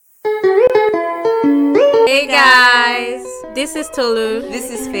Hey guys, this is Tolu. This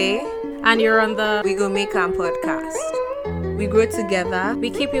is Faye. And you're on the We Go Make Am podcast. We grow together. We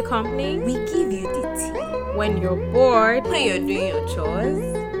keep you company. We give you the tea. When you're bored. When you're doing your chores.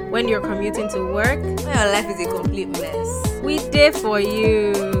 When you're commuting to work. When your life is a complete mess. We there for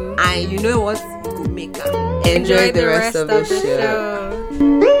you. And you know what? We go make am. Enjoy the rest of the show.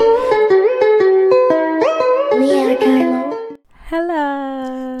 We are Carlo.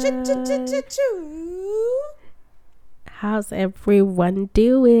 Hello. Choo. How's everyone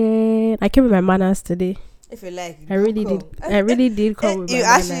doing? I came with my manners today. If you like, I really did come with my You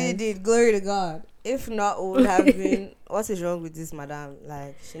manners. actually did. Glory to God. If not, it would have been, what is wrong with this madam?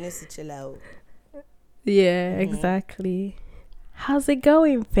 Like, she needs to chill out. Yeah, exactly. How's it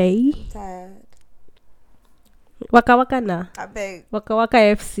going, Faye? Tired. Waka waka na. I beg. Waka waka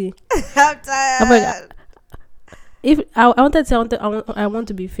FC. I'm tired. If I wanted to say I want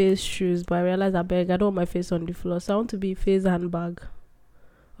to be Faye's shoes, but I realized I don't want my face on the floor, so I want to be Faye's handbag.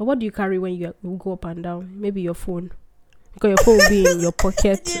 Or what do you carry when you go up and down? Maybe your phone, because your phone will be in your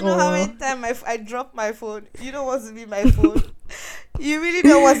pocket. Do you know how many times I drop my phone? You don't want to be my phone. You really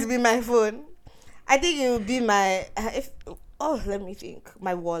don't want to be my phone. I think it would be my let me think.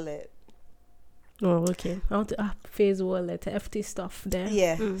 My wallet. Oh, okay. I want to Faye's wallet, FT stuff there.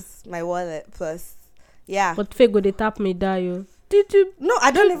 Yes, my wallet plus. Yeah. But Faye go they tap me die. No,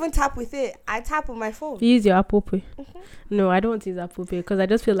 I don't even tap with it. I tap with my phone. You use your Apple Pay. Mm-hmm. No, I don't use Apple Pay because I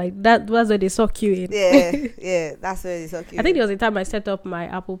just feel like that's where they suck you in. Yeah, that's where they suck you in. I think there was a time I set up my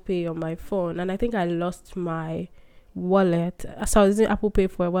Apple Pay on my phone and I think I lost my wallet. So I was using Apple Pay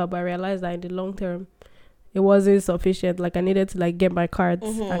for a while, but I realized that in the long term, it wasn't sufficient. Like I needed to like get my cards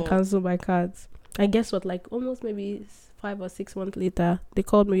and cancel my cards. I guess what, like almost maybe 5 or 6 months later, they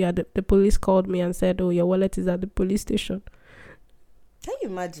called me. The police called me and said, "Oh, your wallet is at the police station." Can you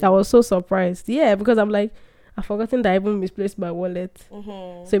imagine? I was so surprised. Yeah, because I'm like, I've forgotten that I even misplaced my wallet.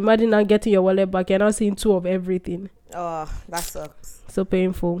 So imagine now getting your wallet back. You're now seeing 2 of everything. Oh, that sucks. So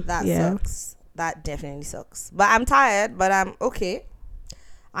painful. That sucks. That definitely sucks. But I'm tired, but I'm okay.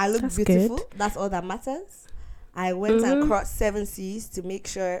 I look beautiful. Good. That's all that matters. I went and crossed 7 seas to make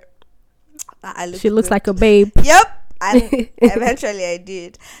sure that I look She looks good. like a babe. Yep. And eventually I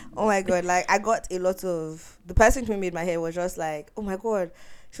did. Oh my God. Like I got a lot of, the person who made my hair was just like, oh my God.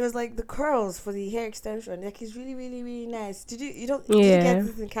 She was like, the curls for the hair extension, like it's really, really, really nice. Did you get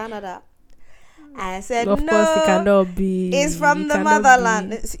this in Canada? I said, of course it cannot be. It's from the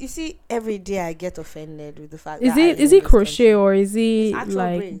motherland. You see, every day I get offended with the fact is it crochet or is it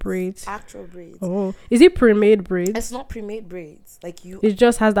like braids? Actual braids. Oh, is it pre-made braids? It's not pre-made braids. Like you. It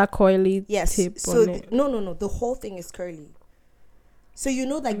just has that coily tip on it. No. The whole thing is curly. So you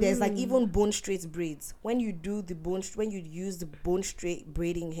know, like there's like even bone straight braids. When you use the bone straight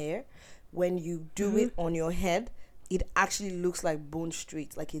braiding hair, when you do it on your head, it actually looks like bone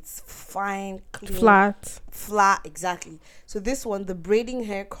straight, like it's fine, clean, flat, exactly. So this one, the braiding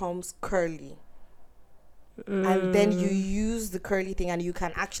hair comes curly, and then you use the curly thing, and you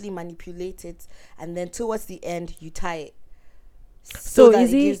can actually manipulate it, and then towards the end you tie it. So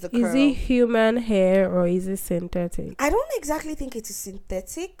is it human hair or is it synthetic? I don't exactly think it is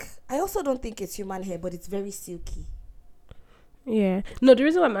synthetic. I also don't think it's human hair, but it's very silky. Yeah. No, the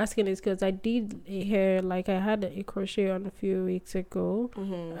reason why I'm asking is because I did a hair, like I had a crochet on a few weeks ago,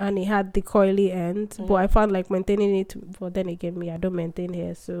 and it had the coily end, but I found like maintaining it, but then again, I don't maintain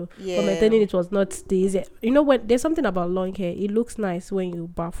hair, so but maintaining it was not the easy. You know, when there's something about long hair, it looks nice when you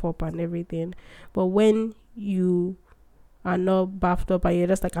buff up and everything, but when you are not buffed up and you're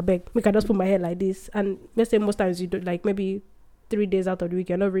just like, I beg, we can just put my hair like this, and let's say most times you do, like maybe 3 days out of the week,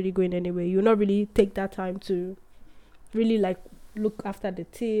 you're not really going anywhere, you not really take that time to really like look after the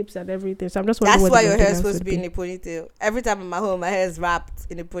tips and everything. So I'm just wondering. That's why your hair is supposed to be in a ponytail. Every time I'm at home, my hair is wrapped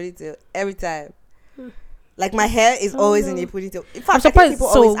in a ponytail. Every time, like my hair is always in a ponytail. In fact, I'm surprised.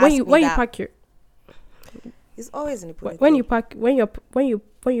 So when you pack your, it's always in a ponytail.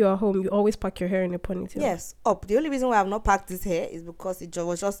 When you're at home, you always pack your hair in a ponytail. Yes, up. The only reason why I've not packed this hair is because it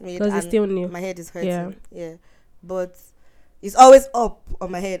was just made and it's still new. My head is hurting. Yeah, but it's always up on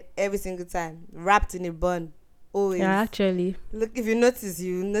my head every single time, wrapped in a bun. Always. Yeah, actually. Look, if you notice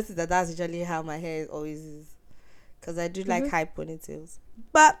that that's usually how my hair always is. Because I do like high ponytails.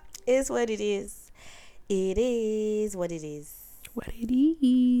 But it's what it is. It is what it is. What it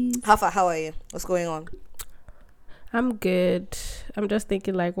is. How are you? What's going on? I'm good. I'm just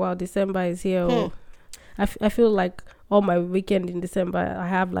thinking like, wow, December is here. I feel like all my weekend in December, I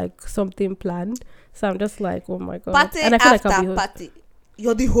have like something planned. So I'm just like, oh my God. Party and I feel after like I'll be party.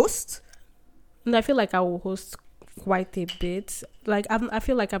 You're the host? And I feel like I will host quite a bit. Like I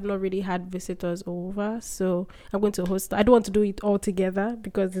feel like I've not really had visitors over, so I'm going to host. I don't want to do it all together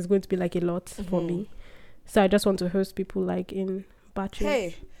because it's going to be like a lot for me. So I just want to host people like in batches.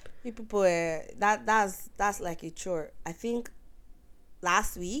 Hey, you people, that's like a chore. I think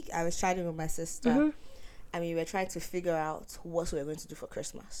last week I was chatting with my sister, and we were trying to figure out what we were going to do for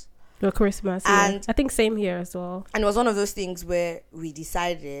Christmas. For Christmas, and I think same here as well. And it was one of those things where we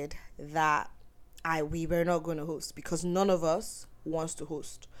decided that we were not going to host because none of us wants to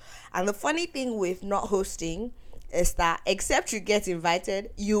host. And the funny thing with not hosting is that except you get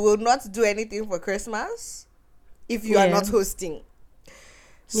invited, you will not do anything for Christmas if you are not hosting.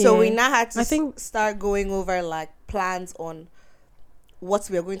 So we now had to start going over like plans on what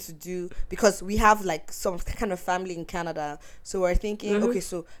we are going to do because we have like some kind of family in Canada. So we're thinking, okay,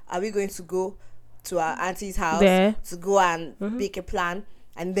 so are we going to go to our auntie's house to go and make a plan?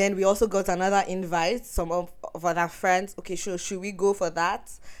 And then we also got another invite, some of our friends. Okay, sure, should we go for that?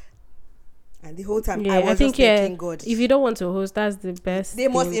 And the whole time I was just thinking, God, if you don't want to host, that's the best. They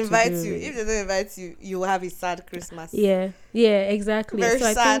must invite you. If they don't invite you, you will have a sad Christmas. Yeah, exactly. Very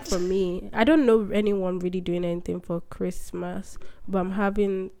sad. I think for me, I don't know anyone really doing anything for Christmas, but I'm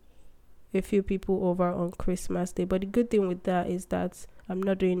having a few people over on Christmas Day. But the good thing with that is that I'm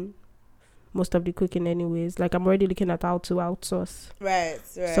not doing most of the cooking anyways. Like I'm already looking at how to outsource. Right.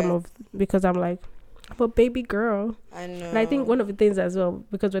 Because I'm like, I'm a baby girl. I know. And I think one of the things as well,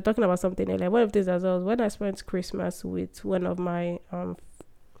 because we're talking about something earlier, one of the things as well, when I spent Christmas with one of my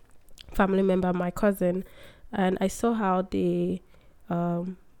family member, my cousin, and I saw how they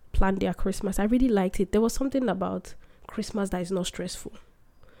planned their Christmas. I really liked it. There was something about Christmas that is not stressful.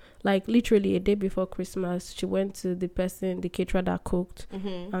 Like literally a day before Christmas, she went to the caterer that cooked,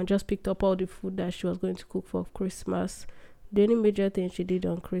 and just picked up all the food that she was going to cook for Christmas. The only major thing she did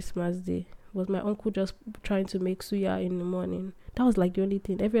on Christmas Day was my uncle just trying to make suya in the morning. That was like the only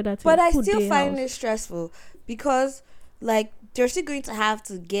thing. Every other thing. But I still find it stressful because like they're still going to have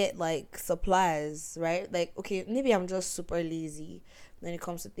to get like supplies, right? Like, okay, maybe I'm just super lazy when it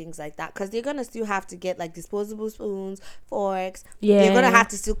comes to things like that because they're gonna still have to get like disposable spoons, forks. They're gonna have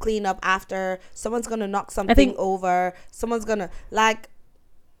to still clean up after. Someone's gonna knock something over. Someone's gonna like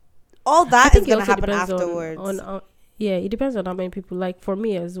all that is gonna happen afterwards. Yeah, it depends on how many people. Like for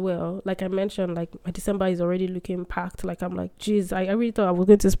me as well, like I mentioned, like my December is already looking packed. Like I'm like, geez, I really thought I was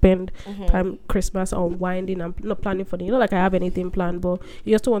going to spend time Christmas unwinding. I'm not planning for like I have anything planned, but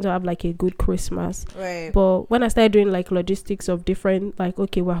you just want to have like a good Christmas. Right. But when I started doing like logistics of different, like,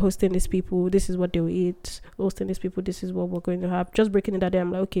 okay, we're hosting these people, this is what they will eat. Hosting these people, this is what we're going to have. Just breaking it down,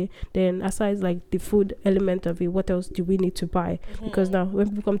 I'm like, okay, then aside like the food element of it, what else do we need to buy? Because now when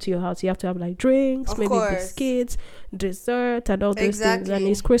people come to your house, you have to have like drinks, maybe biscuits, dessert and all those things, and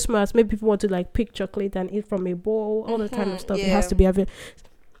it's Christmas. Maybe people want to like pick chocolate and eat from a bowl, all that kind of stuff. It has to be available.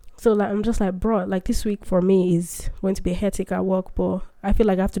 So like I'm just like, bro, like this week for me is going to be hectic at work, but I feel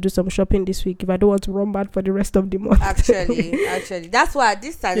like I have to do some shopping this week if I don't want to run bad for the rest of the month. Actually that's why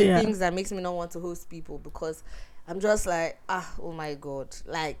these are the things that makes me not want to host people, because I'm just like, oh my God.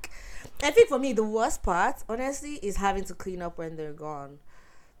 Like I think for me the worst part honestly is having to clean up when they're gone.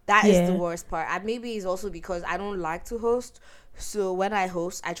 That is the worst part. And maybe it's also because I don't like to host. So when I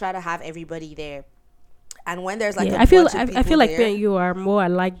host, I try to have everybody there. And when there's like I feel like me and you are more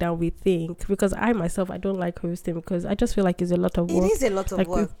alike than we think, because I myself I don't like hosting because I just feel like it's a lot of work. It is a lot of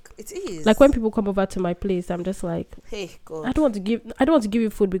work. It is. Like when people come over to my place, I'm just like, hey God, I don't want to give you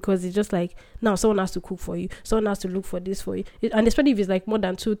food because it's just like now someone has to cook for you, someone has to look for this for you, and especially if it's like more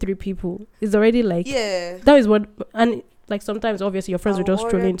than 2-3 people, it's already like that is what. And like sometimes obviously your friends will just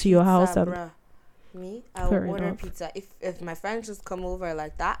stroll into your house and I will order pizza. If my friends just come over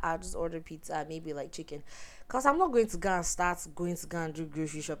like that, I'll just order pizza, maybe like chicken, because I'm not going to go and do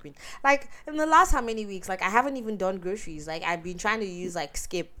grocery shopping. Like in the last how many weeks, like I haven't even done groceries. Like I've been trying to use like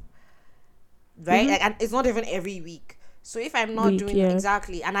Skip, right? Like, and it's not even every week. So if I'm not doing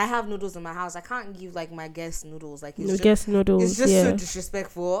exactly, and I have noodles in my house, I can't give like my guests noodles. Like it's just so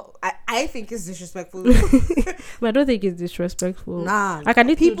disrespectful. I think it's disrespectful. But I don't think it's disrespectful. Nah, like I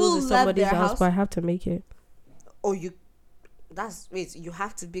need noodles in somebody's house, but I have to make it. Oh, you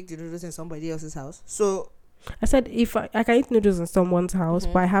have to bake the noodles in somebody else's house. So I said if I can eat noodles in someone's house,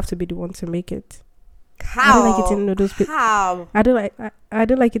 but I have to be the one to make it. How? I don't like eating noodles. How? I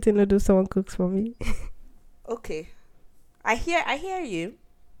don't like eating noodles someone cooks for me. Okay. I hear you,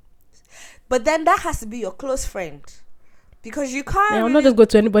 but then that has to be your close friend, because you can't. I'll not just go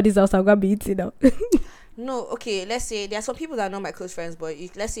to anybody's house. I'm gonna be eating out. No, okay. Let's say there are some people that are not my close friends, but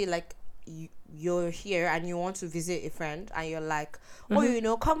let's say like you're here and you want to visit a friend, and you're like,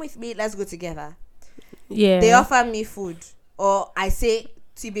 oh, come with me. Let's go together. Yeah. They offer me food, or I say,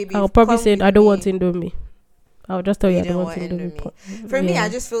 "See, baby, I'll probably come say with I don't me." want Indomie. I'll just tell you You I don't don't want want Indomie. Indomie. For me, Yeah. I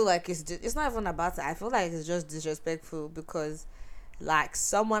just feel like it's not even about it. I feel like it's just disrespectful because, like,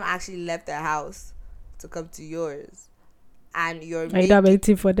 someone actually left their house to come to yours, and you're I don't have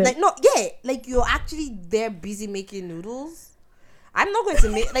anything for them. like, no, yeah, like you're actually there busy making noodles. I'm not going to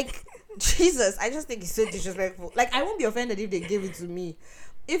make like Jesus. I just think it's so disrespectful. Like, I won't be offended if they give it to me.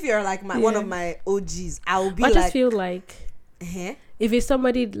 If you're like one of my OGs, I will be I like, just feel like uh-huh. if it's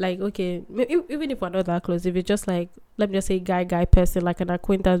somebody like, okay, even if we're not that close, if it's just like, let me just say guy person, like an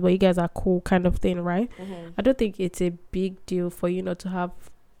acquaintance, but you guys are cool kind of thing, right? I don't think it's a big deal for you not to have.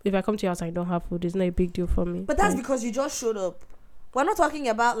 If I come to your house and I don't have food, it's not a big deal for me. But that's like, because you just showed up. We're not talking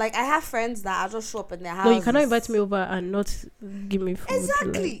about, like, I have friends that I just show up in their house. no, you cannot invite me over and not give me food.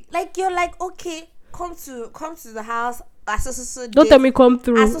 Exactly. Like you're like, okay, come to the house at so Don't tell me come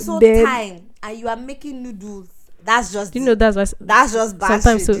through. at so Then, time, and you are making noodles. That's just, you know, that's why that's just bad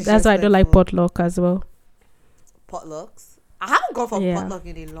sometimes. shit, So that's why I don't like disrespectful. potluck as well. Potlucks. I haven't gone for Yeah. potluck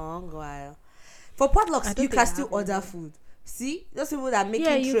in a long while. For potlucks, I don't you think can I still have order either. food. See, those people that are making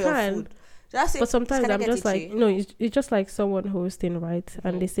Yeah, you tray can. of food. Just say, But sometimes "Can I I'm get just a like, tray?" you know, it's just like someone hosting, right?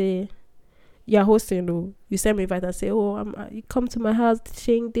 And they say, you're hosting, oh, you send me invite and say, oh, you come to my house,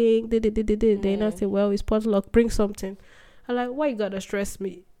 shing ding, Then I say, well, it's potluck, bring something. I'm like, why you gotta stress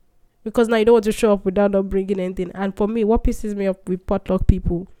me? Because now you don't want to show up without not bringing anything. And for me, what pisses me off with potluck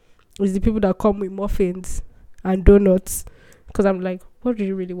people is the people that come with muffins and donuts. Because I'm like, what do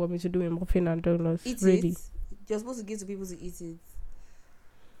you really want me to do with muffin and donuts? Eat really? it. You're supposed to give to people to eat it.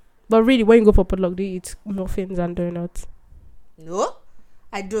 But really, when you go for potluck, do you eat muffins and donuts? No,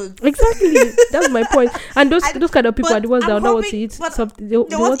 I don't. Exactly. That's my point. And those kind of people are the ones that I'm don't want to hoping- eat but something. They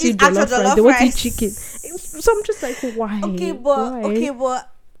want to eat actual jollof rice. They want to eat rice. chicken. So I'm just like, why? Okay, Why? but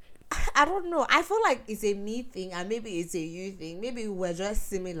I don't know. I feel like it's a me thing, and maybe it's a you thing. Maybe we're just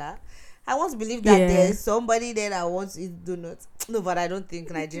similar. I want to believe that Yeah. there's somebody there that wants to eat donuts. No, but I don't think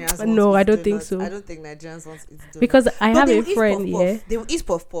Nigerians want No, to eat I don't think donuts. so. I don't think Nigerians want to eat donuts. Because I But have they a will eat friend, puff-puff. yeah. They will eat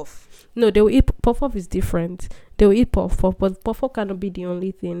puff-puff. No, they will eat puff-puff is different. They will eat puff-puff, but puff-puff cannot be the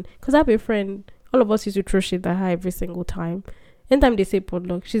only thing. Because I have a friend, all of us used to throw shit at her every single time. Anytime they say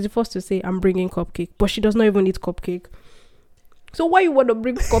potluck, she's the first to say, I'm bringing cupcake. But she does not even eat cupcake. So why you want to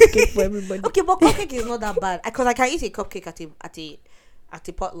bring cupcake for everybody? Okay, but cupcake is not that bad. Because I can eat a cupcake at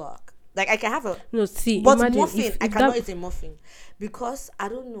a potluck. Like, I can have a... No, see, But imagine muffin, I if cannot that, eat a muffin. Because, I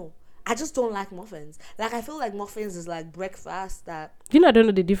don't know. I just don't like muffins. Like, I feel like muffins is like breakfast that... you know, I don't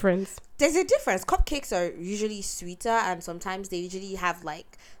know the difference. There's a difference. Cupcakes are usually sweeter, and sometimes they usually have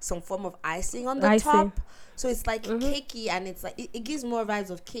like some form of icing on the top. So it's like cakey, and it's like it gives more vibes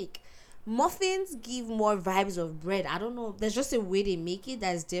of cake. Muffins give more vibes of bread. I don't know. There's just a way they make it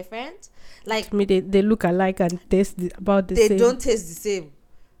that's different. Like, To me, they look alike and taste about the they same. don't taste the same.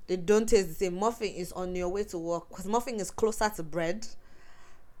 They don't taste the same. Muffin is on your way to work because muffin is closer to bread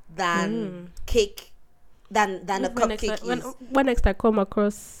than cake, than a cupcake is. When next I come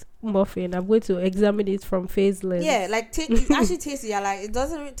across muffin, I'm going to examine it from phase lens. Yeah, like you actually taste it. Yeah, like it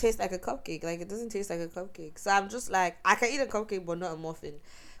doesn't really taste like a cupcake. Like it doesn't taste like a cupcake. So I'm just like, I can eat a cupcake but not a muffin,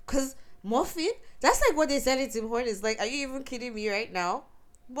 cause muffin. That's like what they said it in Hornets. Like, are you even kidding me right now?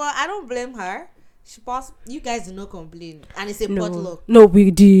 But I don't blame her. You guys do not complain, and it's a potluck. No, we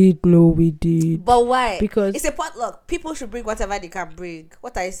did. But why? Because it's a potluck. People should bring whatever they can bring.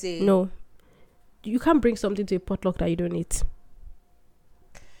 What I say? No, you can't bring something to a potluck that you don't eat.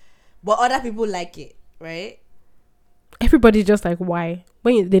 But other people like it, right? Everybody's just like, why?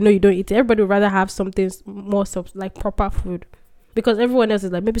 When they know you don't eat it, everybody would rather have something more like proper food. Because everyone else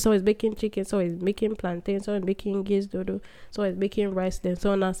is like, maybe someone is making chicken, someone is making plantain, someone is making giz dodo, someone is making rice, then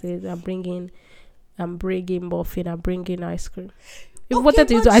someone else says, I'm bringing muffin, I'm bringing ice cream. If we wanted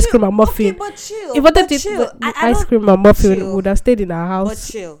to eat ice cream and muffin, okay, but chill. if we wanted to eat ice cream and muffin, we would have stayed in our house.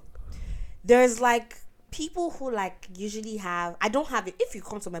 But chill. There's like people who like usually have. I don't have it. If you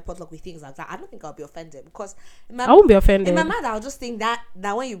come to my potluck with things like that, I don't think I'll be offended because I won't be offended. In my mind, I'll just think that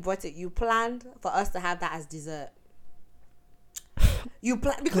when you brought it, you planned for us to have that as dessert. You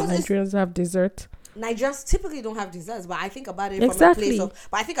plan because Nigerians have dessert. Nigerians typically don't have desserts, but I think about it Exactly. from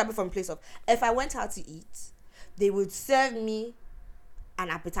a place of. If I went out to eat, they would serve me an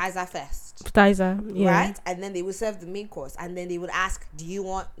appetizer first. Yeah. Right? And then they would serve the main course. And then they would ask, do you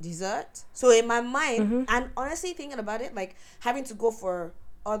want dessert? So in my mind, and honestly thinking about it, like having to go for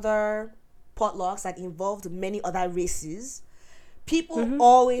other potlucks that involved many other races, people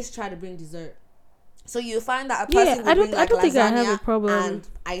always try to bring dessert. So you find that a person will bring like think I have a lasagna problem. and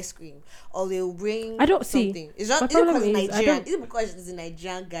ice cream, or they'll bring I don't see. something. It's just My is it problem because it's is, Nigerian? Is it because it's a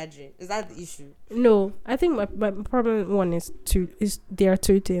Nigerian gathering? Is that the issue? No, I think my problem one is there are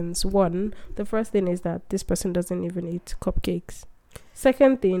two things. One, the first thing is that this person doesn't even eat cupcakes.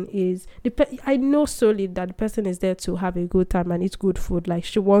 Second thing is I know solely that the person is there to have a good time and eat good food. Like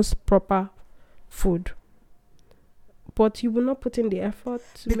she wants proper food, but you will not put in the effort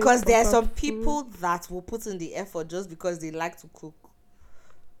to Because make there are proper some food. people that will put in the effort just because they like to cook.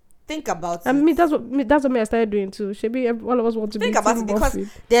 Think about I it. mean, that's what I started doing too. Maybe all of us want to Think be about team it, because Buffy.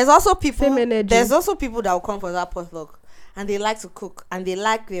 there's also people. Same energy. There's also people that will come for that potluck, and they like to cook, and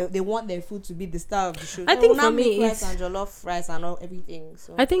they want their food to be the star of the show. I They think will now for me make rice it's- and jollof rice and all everything.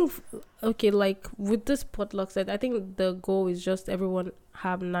 So I think okay, like with this potluck set, I think the goal is just everyone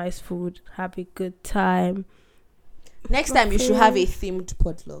have nice food, have a good time. next time you should have a themed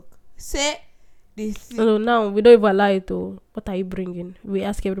potluck. Say the No, now we don't even allow it though. What are you bringing? We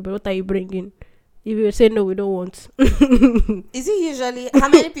ask everybody, what are you bringing? If you say no, we don't want. Is it usually how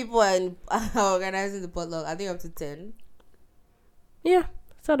many people are organizing the potluck? I think up to 10. Yeah,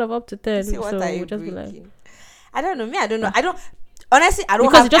 sort of up to 10. Say what So are you we'll just be bringing? like, I don't know. Me, I don't know. I don't. Honestly, I don't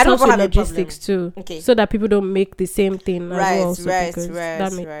because have. it just I don't helps with have a problem. logistics too. Okay. So that people don't make the same thing as well. So because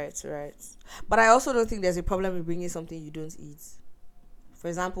that Right. But I also don't think there's a problem with bringing something you don't eat. For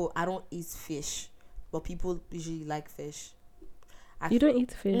example, I don't eat fish, but people usually like fish. you don't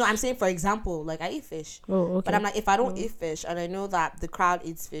eat fish. No, I'm saying for example, like I eat fish. Oh, okay. But I'm like, if I don't eat fish and I know that the crowd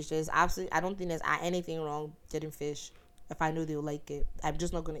eats fish, there's absolutely, I don't think there's anything wrong getting fish. If I know they'll like it, I'm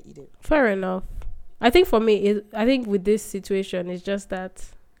just not gonna eat it. Fair enough. I think for me, I think with this situation, it's just that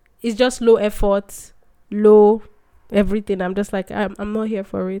it's just low effort, low everything. I'm just like, I'm not here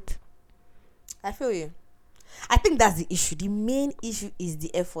for it. I feel you. I think that's the issue. The main issue is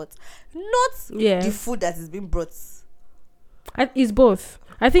the effort, not Yeah. the food that is being brought. It's both.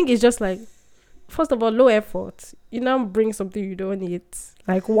 I think it's just like, first of all, low effort. You now bring something you don't eat.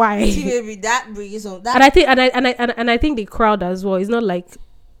 Like why? See, maybe that brings some. That And I think, and I think the crowd as well. It's not like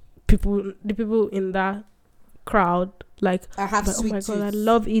the people in that crowd like. I have But, oh sweet my tooth. god, I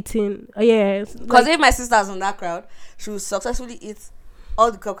love eating. Yeah, Because if my sister was in that crowd, she would successfully eat all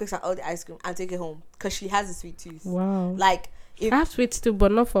the cupcakes and all the ice cream and take it home because she has a sweet tooth. wow. Like if I have sweets too,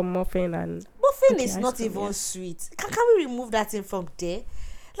 but not for muffin and. muffin Okay, is ice not cream, even yeah. sweet. Can we remove that thing from there?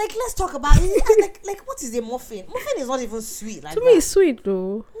 Like let's talk about it. like what is a muffin? Muffin is not even sweet. Like To that. me, it's sweet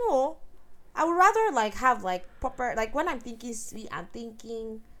though. No, I would rather like have like proper, like when I'm thinking sweet, I'm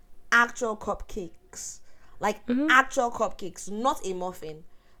thinking actual cupcakes, like actual cupcakes, not a muffin.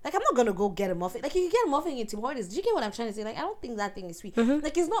 Like I'm not gonna go get a muffin. Like you can get a muffin in Tim Hortons. Do you get what I'm trying to say? Like I don't think that thing is sweet.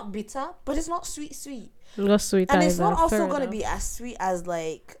 Like it's not bitter, but it's not sweet. Not sweet And either. it's not also Fair gonna enough. be as sweet as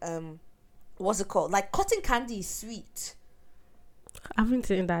like what's it called? Like cotton candy is sweet. I haven't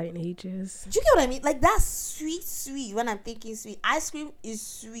seen that in ages. Do you get what I mean? Like that's sweet. When I'm thinking sweet, ice cream is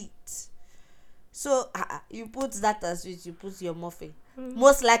sweet. So you put that as sweet. You put your muffin.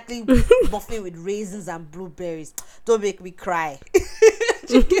 Most likely muffin with raisins and blueberries. Don't make me cry.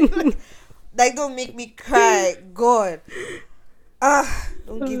 Like don't make me cry. God.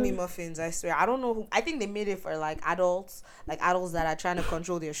 Don't give me muffins. I swear. I don't know who. I think they made it for like adults that are trying to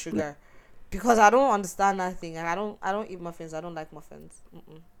control their sugar. Because I don't understand that thing, and I don't eat muffins. I don't like muffins.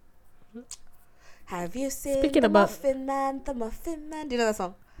 Have you seen Speaking the about- Muffin Man? The Muffin Man. Do you know that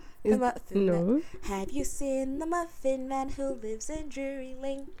song? The Muffin Man. No. Have you seen the Muffin Man who lives in Drury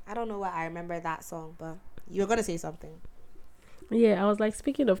Lane? I don't know why I remember that song, but you were gonna say something. Yeah, I was like,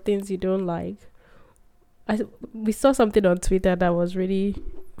 speaking of things you don't like, we saw something on Twitter that was really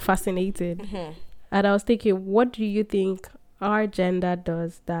fascinating, and I was thinking, what do you think our gender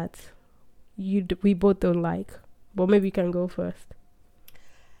does that we both don't like? But maybe you can go first.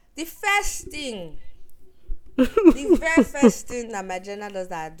 The first thing, the very first thing that my gender does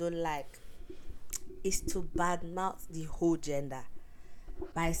that I don't like is to badmouth the whole gender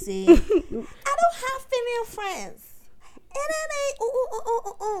by saying, I don't have female friends.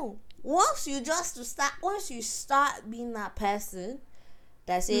 Once you start being that person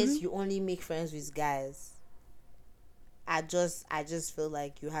that says you only make friends with guys, I just feel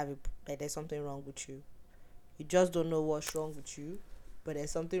like like there's something wrong with you. You just don't know what's wrong with you, but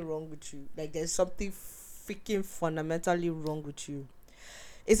there's something wrong with you. Like there's something freaking fundamentally wrong with you.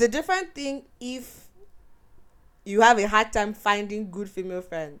 It's a different thing if you have a hard time finding good female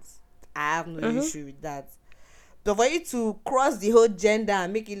friends. I have no issue with that. But for you to cross the whole gender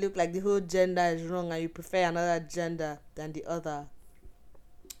and make it look like the whole gender is wrong and you prefer another gender than the other,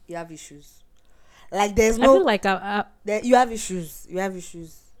 you have issues. Like there's I no, feel like you have issues. You have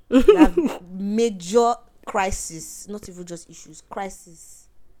issues. You have major crisis, not even just issues, crisis.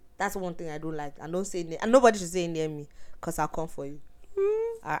 That's one thing I don't like. I don't say, and nobody should say near me, because I'll come for you.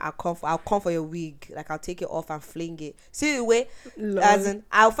 I'll come for your wig. Like, I'll take it off and fling it. See the way, as in,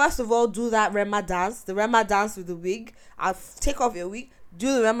 I'll first of all do that Rema dance, the Rema dance with the wig. I'll take off your wig,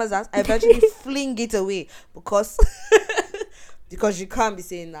 do the Rema dance. I eventually fling it away because you can't be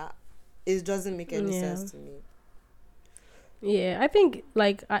saying that. It doesn't make any sense to me. Yeah, I think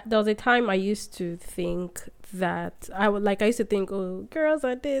like there was a time I used to think that I used to think, oh, girls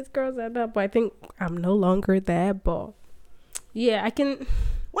are this, girls are that, but I think I'm no longer there. But yeah, I can.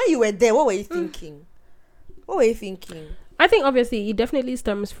 When you were there, what were you thinking? What were you thinking? I think obviously it definitely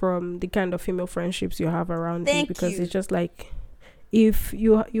stems from the kind of female friendships you have around you, because it's just like if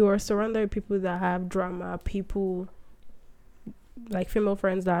you are surrounded with people that have drama, people like female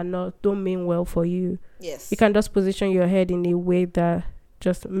friends that don't mean well for you. Yes. You can just position your head in a way that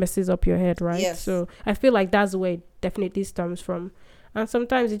just messes up your head, right? Yes. So I feel like that's where it definitely stems from. And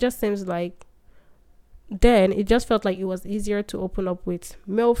sometimes it just seems like then it just felt like it was easier to open up with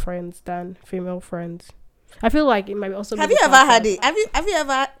male friends than female friends. I feel like it might also have you ever had it? Have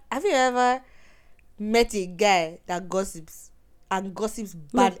you ever met a guy that gossips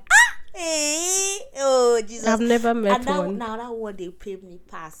bad? Hey, oh Jesus! I've never met one. Now that one they pay me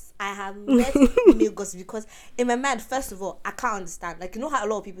pass. I have met male gossip because in my mind, first of all, I can't understand. Like, you know how a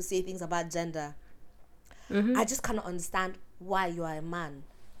lot of people say things about gender. I just cannot understand why you are a man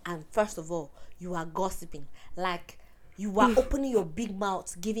and first of all you are gossiping. Like, you are opening your big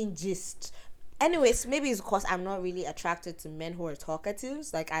mouth, giving gist. Anyways, maybe it's because I'm not really attracted to men who are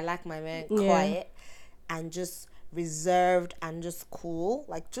talkatives. Like, I like my men quiet and just reserved and just cool.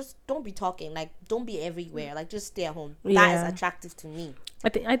 Like, just don't be talking. Like, don't be everywhere. Like, just stay at home. That is attractive to me. I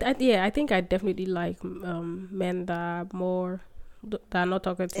think I definitely like men that are not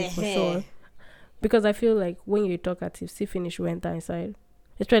talkative for sure. Because I feel like when you're talkative, see finish when inside.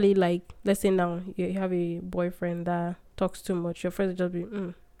 Especially like, let's say now you have a boyfriend that talks too much. Your friends will just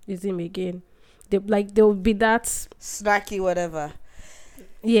be, is him again. They'll be that snarky, whatever.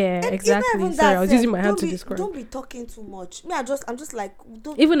 Yeah, and exactly. Sorry, I was using my hand to describe. Don't be talking too much. I'm just like,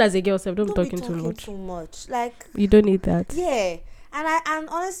 even as a girl, don't be talking too much. Like, you don't need that. Yeah, and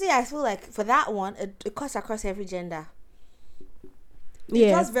honestly, I feel like for that one, it cuts across every gender.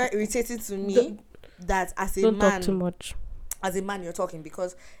 It's just very irritating to me that as a man, don't talk too much. As a man, you're talking,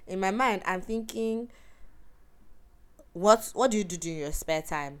 because in my mind, I'm thinking, what do you do during your spare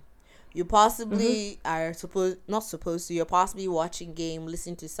time? You possibly are not supposed to. You're possibly watching game,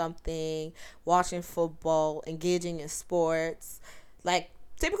 listening to something, watching football, engaging in sports, like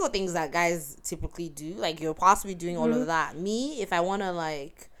typical things that guys typically do. Like, you're possibly doing all of that. Me, if I want to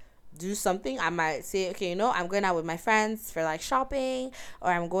like do something, I might say, okay, I'm going out with my friends for like shopping,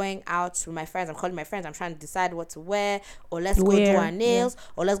 or I'm going out with my friends. I'm calling my friends. I'm trying to decide what to wear, or let's go do our nails,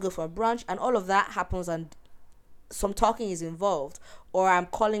 or let's go for a brunch, and all of that happens on. Some talking is involved, or I'm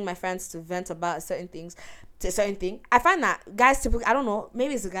calling my friends to vent about certain thing. I find that guys typically, I don't know,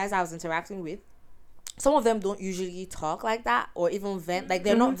 maybe it's the guys I was interacting with, some of them don't usually talk like that or even vent. Like,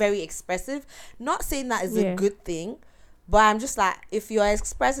 they're not very expressive. Not saying that is a good thing, but I'm just like, if you're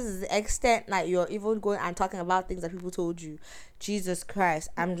expressive to the extent like you're even going and talking about things that people told you, Jesus Christ,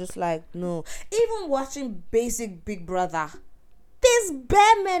 I'm just like, no. Even watching basic Big Brother, there's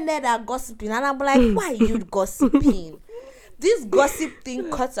bare men there that are gossiping, and I'm like, why are you gossiping? This gossip thing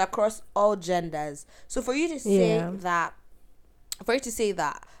cuts across all genders. So for you to say that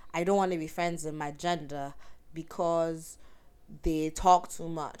I don't want to be friends with my gender because they talk too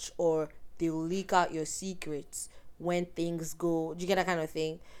much, or they'll leak out your secrets when things go, do you get that kind of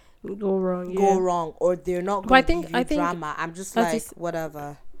thing? Go wrong, or they're not going to give you drama. I'm just like,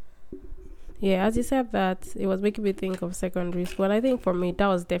 whatever. Yeah, as you said that, it was making me think of secondary school. And I think for me, that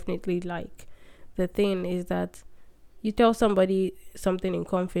was definitely like, the thing is that you tell somebody something in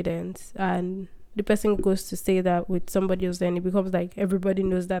confidence, and the person goes to say that with somebody else, and it becomes like everybody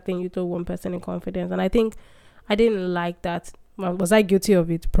knows that thing you told one person in confidence. And I think I didn't like that. Well, was I guilty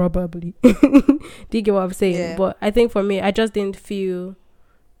of it? Probably. Do you get what I'm saying? Yeah. But I think for me, I just didn't feel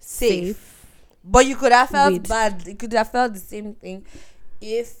safe. But you could have felt bad. You could have felt the same thing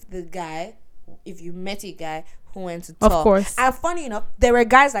if you met a guy who went to talk. Of course. And funny enough, there were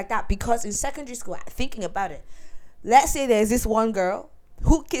guys like that, because in secondary school, thinking about it, let's say there's this one girl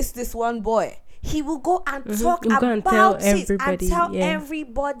who kissed this one boy. He will go and talk about it and tell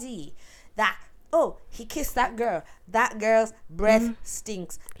everybody that, oh, he kissed that girl. That girl's breath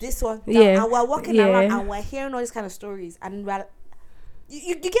stinks. This one. And we're walking around and we're hearing all these kind of stories. And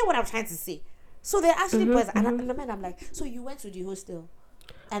you get what I'm trying to say. So they're actually boys. And in my mind, I'm like, so you went to the hostel?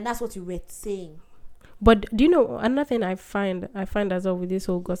 And that's what you were saying. But do you know another thing I find as well with this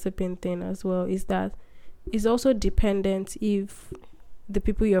whole gossiping thing as well is that it's also dependent if the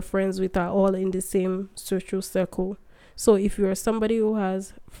people you're friends with are all in the same social circle. So if you're somebody who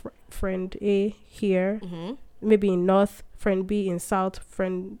has friend A here, maybe in North, friend B in South,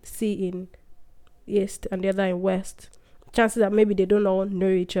 friend C in East, and the other in West, chances that maybe they don't all know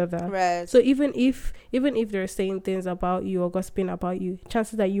each other. Right. So even if they're saying things about you or gossiping about you,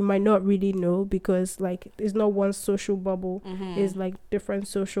 chances that you might not really know, because like it's not one social bubble, it's like different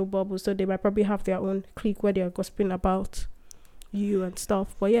social bubbles. So they might probably have their own clique where they're gossiping about you and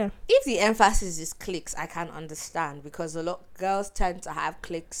stuff. But yeah, if the emphasis is cliques, I can understand, because a lot girls tend to have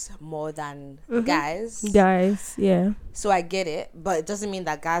cliques more than guys. Yeah. So I get it, but it doesn't mean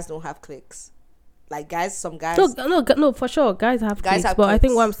that guys don't have cliques. Like some guys. No, for sure, guys have cliques. But I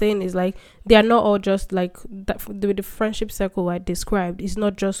think what I'm saying is like they are not all just like that. The friendship circle I described is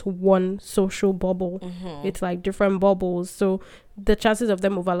not just one social bubble. It's like different bubbles. So the chances of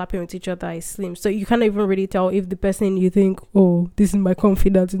them overlapping with each other is slim. So you can't even really tell if the person you think, oh, this is my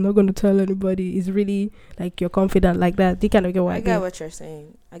confidant, is not going to tell anybody, is really like your confidant like that. You kind of get what I get what you're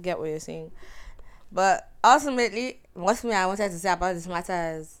saying. I get what you're saying. But ultimately, what I wanted to say about this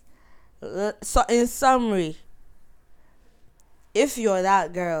matter is, so in summary, if you're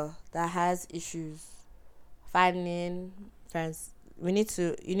that girl that has issues finding friends, you need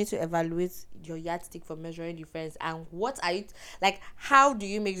to evaluate your yardstick for measuring the friends, and what are you like, how do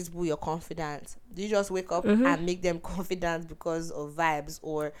you make these people your confidant? Do you just wake up and make them confident because of vibes,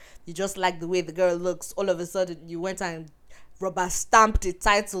 or you just like the way the girl looks, all of a sudden you went and rubber stamped the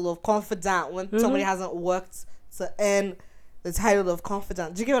title of confidant when somebody hasn't worked to earn the title of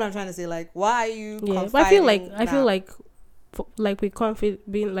confidant? Do you get what I'm trying to say? Like, why are you? Yeah, but I feel like with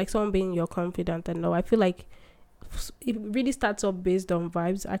being like someone being your confidant, and no, I feel like it really starts up based on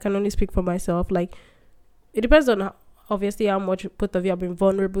vibes. I can only speak for myself. Like, it depends on obviously how much both of you have been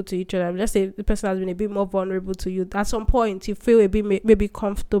vulnerable to each other. Let's say the person has been a bit more vulnerable to you. At some point, you feel a bit maybe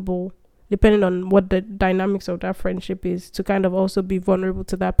comfortable, depending on what the dynamics of that friendship is, to kind of also be vulnerable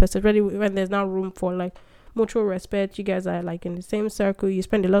to that person. Really, when there's now room for like mutual respect, you guys are like in the same circle, you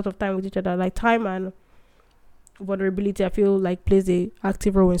spend a lot of time with each other, like time and vulnerability, I feel like plays a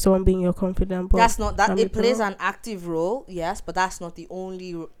active role in someone being your confidant. But that's not that it plays an active role, yes, but that's not the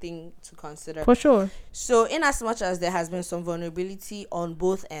only thing to consider, for sure. So in as much as there has been some vulnerability on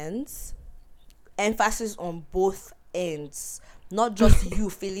both ends, emphasis on both ends, not just you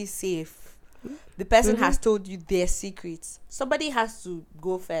feeling safe. The person has told you their secrets. Somebody has to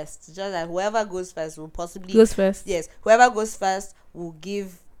go first. Just like whoever goes first will possibly goes first. Yes, whoever goes first will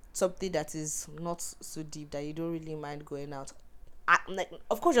give something that is not so deep that you don't really mind going out. Like,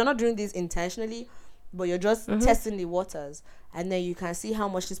 of course, you're not doing this intentionally, but you're just testing the waters, and then you can see how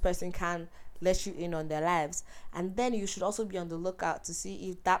much this person can let you in on their lives. And then you should also be on the lookout to see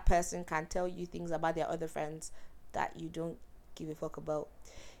if that person can tell you things about their other friends that you don't give a fuck about.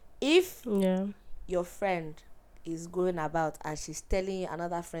 If your friend is going about and she's telling you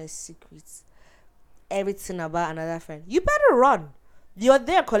another friend's secrets, everything about another friend, you better run. You're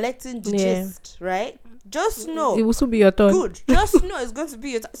there collecting the gist, right? Just know it will soon be your turn. Good. Just know it's going to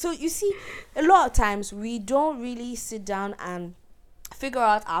be your turn. So you see, a lot of times we don't really sit down and figure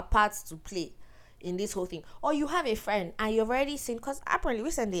out our parts to play in this whole thing. Or you have a friend and you've already seen, because apparently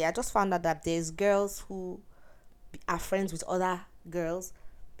recently I just found out that there's girls who are friends with other girls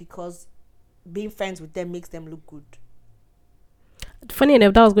because being friends with them makes them look good. Funny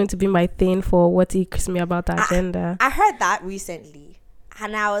enough, that was going to be my thing for what Icks me about the agenda. I heard that recently,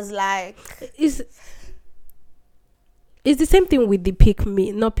 and I was like, it's the same thing with the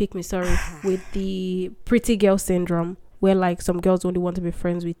with the pretty girl syndrome, where like some girls only want to be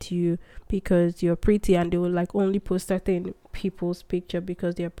friends with you because you're pretty, and they will like only post certain people's picture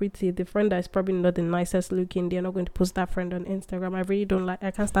because they're pretty. The friend that is probably not the nicest looking, they're not going to post that friend on Instagram. I really don't like,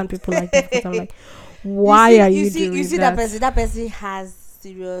 I can't stand people like that, because I'm like, why are you doing that? You see that person has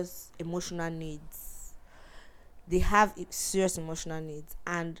serious emotional needs. They have serious emotional needs,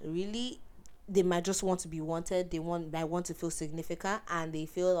 and really they might just want to be wanted. They might want to feel significant, and they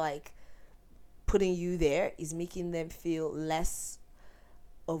feel like putting you there is making them feel less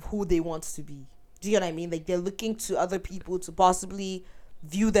of who they want to be. Do you know what I mean? Like, they're looking to other people to possibly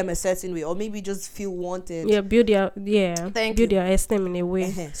view them a certain way, or maybe just feel wanted. Build their esteem in a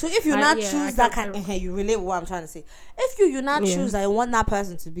way. So if you not choose that kind, you relate what I'm trying to say. If you not choose that you want that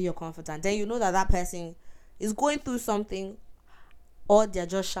person to be your confidant, then you know that person is going through something, or they're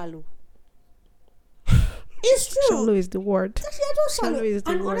just shallow. It's true. Shallow is the word. They're just shallow. Is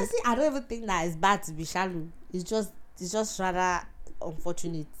the and word. honestly, I don't even think that it's bad to be shallow. It's just rather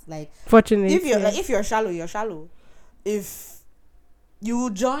unfortunate. Like Fortunate. if you're shallow, you're shallow. If you will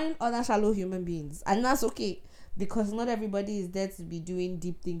join other shallow human beings, and that's okay, because not everybody is there to be doing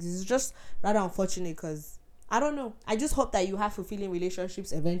deep things. It's just rather unfortunate, because I don't know. I just hope that you have fulfilling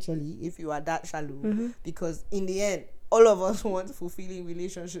relationships eventually if you are that shallow, because in the end, all of us want fulfilling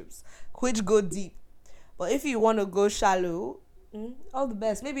relationships which go deep. But if you want to go shallow, all the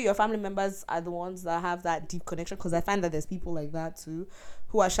best. Maybe your family members are the ones that have that deep connection, because I find that there's people like that too,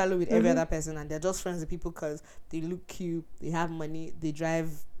 who are shallow with every other person, and they're just friends with people because they look cute, they have money, they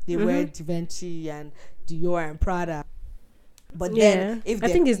drive, they wear Givenchy and Dior and Prada. But then, if I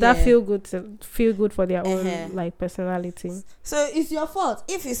think it's that feel good for their own like personality. So it's your fault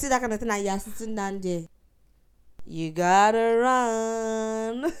if you see that kind of thing and you're sitting down there. You gotta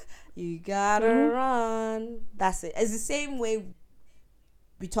run. You gotta run. That's it. It's the same way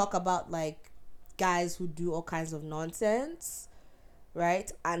we talk about like guys who do all kinds of nonsense,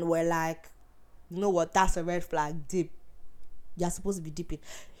 right? And we're like, you know what? That's a red flag. Dip. You're supposed to be dipping.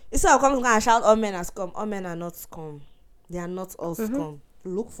 Instead of coming and shout, all men are scum. All men are not scum. They are not all scum.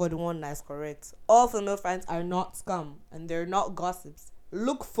 Look for the one that's correct. All female friends are not scum, and they're not gossips.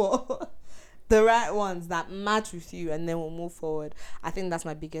 Look for the right ones that match with you, and then we'll move forward. I think that's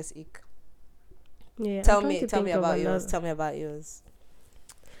my biggest ick. Yeah. Tell me about yours. Tell me about yours.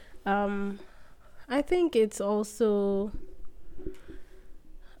 I think it's also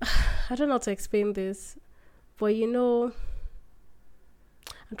I don't know how to explain this, but I'm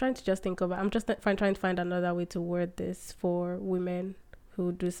trying to just think of it. I'm just trying to find another way to word this for women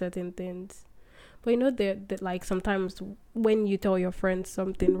who do certain things. But that like sometimes when you tell your friends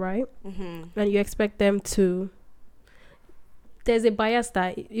something, right? And you expect them to, there's a bias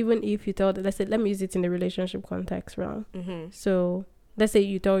that even if you tell them, let's say, let me use it in the relationship context, right? So let's say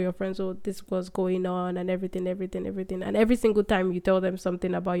you tell your friends, oh, this was going on and everything. And every single time you tell them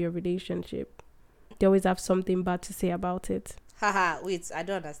something about your relationship, they always have something bad to say about it. Haha, wait, I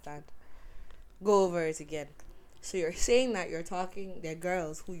don't understand. Go over it again. So you're saying that they're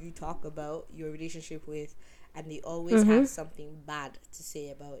girls who you talk about your relationship with, and they always have something bad to say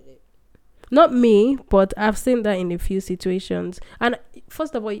about it. Not me, but I've seen that in a few situations. And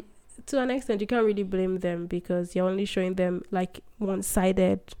first of all, to an extent, you can't really blame them, because you're only showing them like one side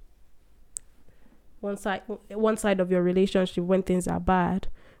of your relationship when things are bad.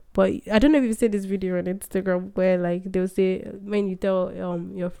 But I don't know if you've seen this video on Instagram where like they'll say, when you tell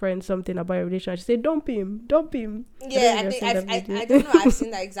your friend something about your relationship, say dump him. Yeah, I don't know I've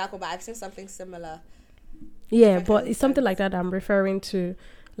seen that example, but I've seen something similar. Yeah, but it's something like that I'm referring to.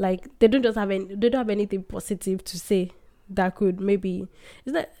 Like they don't have anything positive to say that could maybe,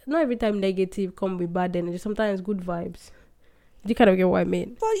 it's not every time negative come with bad energy. Sometimes good vibes. Do you kind of get what I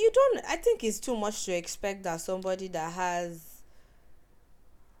mean? But I think it's too much to expect that somebody that has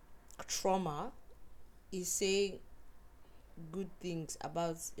trauma is saying good things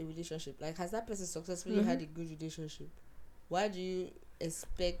about a relationship. Like, has that person successfully had a good relationship? Why do you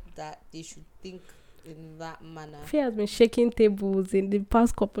expect that they should think in that manner? Fear has been shaking tables in the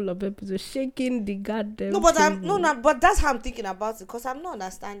past couple of episodes, shaking the goddamn but that's how I'm thinking about it, because I'm not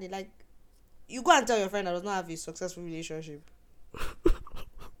understanding. Like, you go and tell your friend that does not have a successful relationship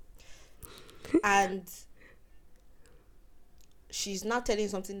and she's not telling you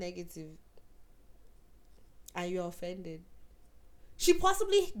something negative and you're offended. She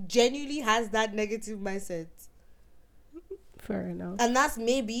possibly genuinely has that negative mindset. Fair enough. And that's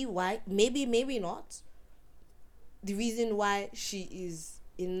maybe why, maybe not, the reason why she is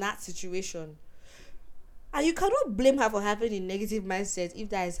in that situation. And you cannot blame her for having a negative mindset if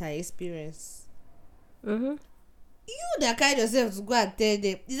that is her experience. You that kind yourself to go and tell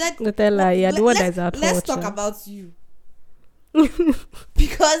them. Is that tell her, yeah, the one that is at fault. Let's talk about you.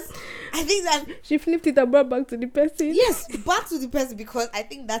 Because I think that she flipped it and brought back to the person. Yes, back to the person, because I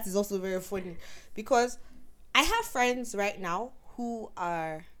think that is also very funny. Because I have friends right now who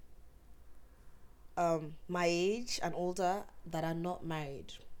are my age and older that are not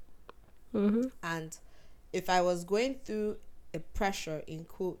married. And if I was going through a pressure, in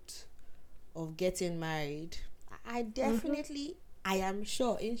quote, of getting married, I definitely, I am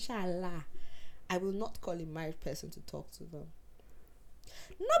sure, inshallah, I will not call a married person to talk to them.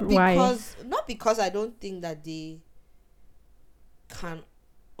 Not because I don't think that they can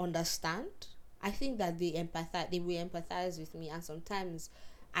understand. I think that they will empathize with me, and sometimes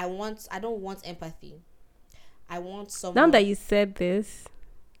I don't want empathy. I want someone. Now that you said this,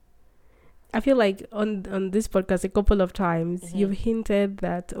 I feel like on this podcast a couple of times you've hinted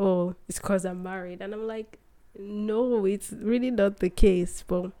that, oh, it's because I'm married, and I'm like, No, it's really not the case.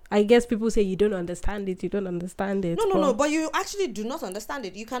 But I guess people say you don't understand it. You don't understand it. No. But you actually do not understand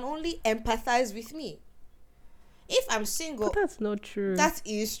it. You can only empathize with me. If I'm single, But that's not true. that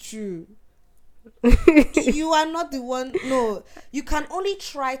is true. You are not the one. No, you can only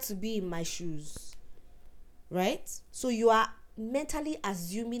try to be in my shoes, right? So you are mentally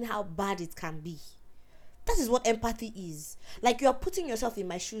assuming how bad it can be. That is what empathy is. Like, you are putting yourself in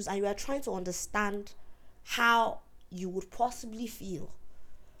my shoes and you are trying to understand how you would possibly feel.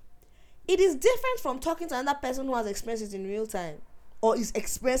 It is different from talking to another person who has experienced it in real time or is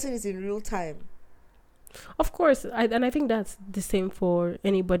expressing it in real time. Of course, and I think that's the same for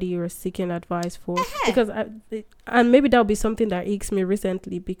anybody you're seeking advice for. Because and maybe that'll be something that aches me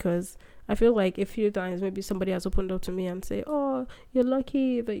recently, because I feel like a few times maybe somebody has opened up to me and say, "Oh, you're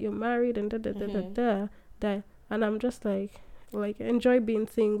lucky that you're married," and da. And I'm just like enjoy being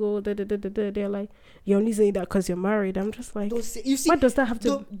single. They're like, "You're only saying that because you're married." I'm just like, Don't say, you see, what does that have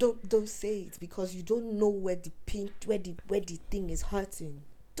to? Don't say it, because you don't know where the thing is hurting.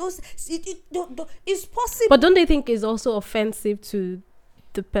 It's possible. But don't they think it's also offensive to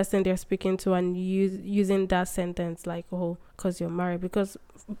the person they're speaking to, and using that sentence like, "Oh, because you're married"? Because,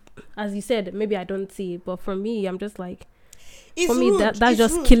 as you said, maybe I don't see it, but for me, I'm just like, it's for me, rude. that's It's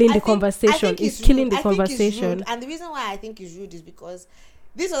just rude. killing I the think- conversation. It's killing the conversation. And the reason why I think it's rude is because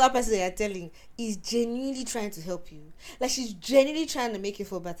this other person you're telling is genuinely trying to help you. Like, she's genuinely trying to make you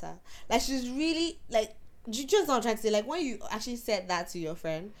feel better. Like, she's really, like, you just not trying to say, like, when you actually said that to your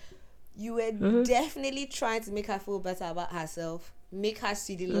friend, you were definitely trying to make her feel better about herself, make her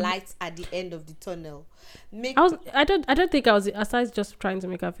see the light at the end of the tunnel. I don't think I was, aside just trying to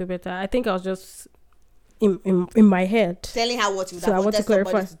make her feel better, I think I was just in my head telling her what you would So I have want wanted to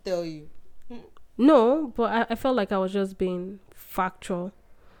clarify. somebody to tell you. No, but I felt like I was just being factual.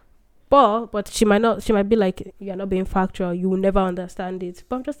 But she might be like, "You're not being factual, you will never understand it."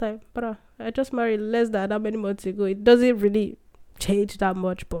 But I'm just like, "But I just married less than that many months ago. It doesn't really change that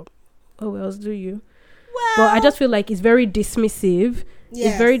much, but oh else do you?" Well, But I just feel like it's very dismissive.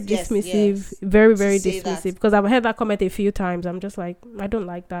 It's very dismissive, very, very To say that. dismissive. Because I've heard that comment a few times. I'm just like, I don't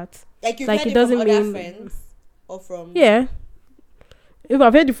like that. Like, you've like, heard it it doesn't from other mean- friends or from... Yeah. If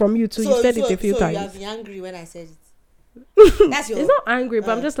I've heard it from you too, you've said it a few So times. you have been angry when I said it. That's your... It's not angry, but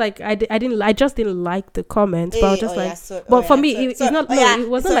I'm just like, I just didn't like the comment. But I was just like, but for me, it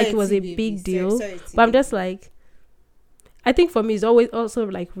wasn't like it was a big deal. But I'm just like, I think for me, it's always also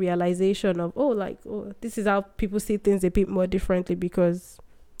like realization of, this is how people see things a bit more differently, because,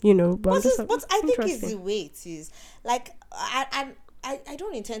 but I'm just like, But I think it's interesting. the way it is. Like, I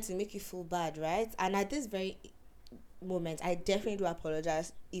don't intend to make you feel bad, right? And at this very moment, I definitely do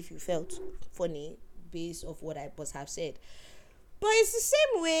apologize if you felt funny based off what I must have said. But it's the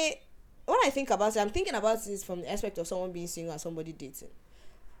same way when I think about it. I'm thinking about this from the aspect of someone being single and somebody dating.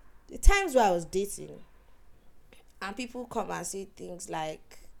 The times where I was dating, and people come and say things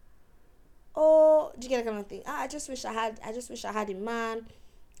like, "Oh, do you get that kind of thing? I just wish I had a man.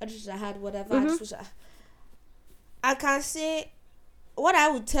 I just wish I had whatever. I just wish I can say," what I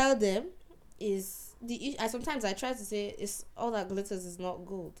would tell them is sometimes I try to say, it's all that glitters is not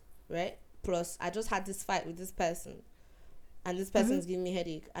gold, right? Plus, I just had this fight with this person, and this person is giving me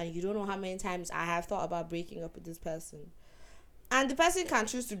headache, and you don't know how many times I have thought about breaking up with this person. And the person can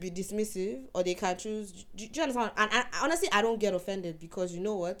choose to be dismissive, or they can choose. Do you understand? And honestly, I don't get offended, because you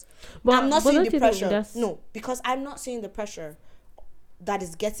know what? I'm not seeing the pressure. No, because I'm not seeing the pressure that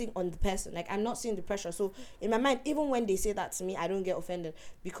is getting on the person. Like, I'm not seeing the pressure. So in my mind, even when they say that to me, I don't get offended,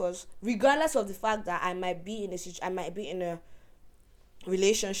 because regardless of the fact that I might be in a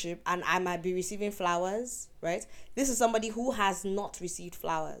relationship and I might be receiving flowers, right? This is somebody who has not received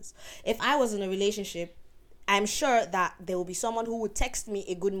flowers. If I was in a relationship, I'm sure that there will be someone who would text me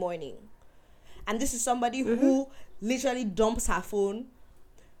a good morning. And this is somebody who literally dumps her phone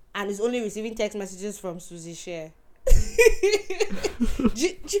and is only receiving text messages from Susie Share. do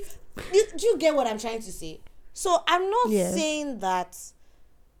you get what I'm trying to say? So I'm not saying that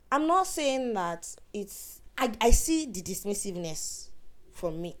it's... I see the dismissiveness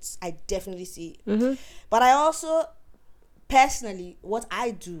from it. I definitely see it. But I also, personally, what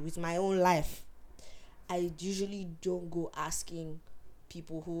I do with my own life, I usually don't go asking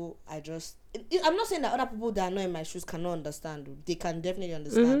people who I'm not saying that other people that are not in my shoes cannot understand. They can definitely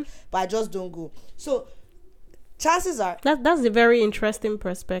understand. But I just don't go. So chances are... That's a very interesting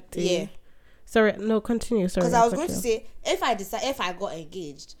perspective. Yeah. Sorry, no, continue. Sorry. Because I was going to say, if I got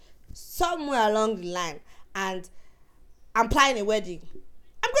engaged somewhere along the line and I'm planning a wedding,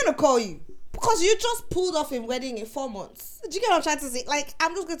 I'm going to call you. Because you just pulled off a wedding in 4 months. Do you get what I'm trying to say? Like,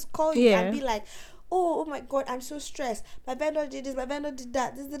 I'm just going to call you and be like, oh my God, I'm so stressed. My vendor did this, my vendor did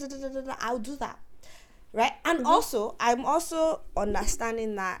that. I'll do that. Right? And also, I'm also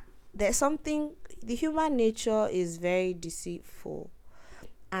understanding that there's something, the human nature is very deceitful.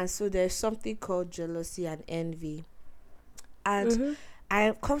 And so there's something called jealousy and envy. And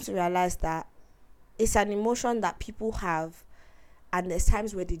I come to realize that it's an emotion that people have, and there's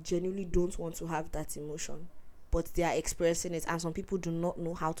times where they genuinely don't want to have that emotion, but they are expressing it, and some people do not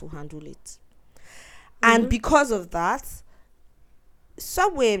know how to handle it. And because of that,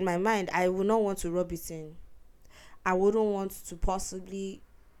 somewhere in my mind, I would not want to rub it in. I wouldn't want to possibly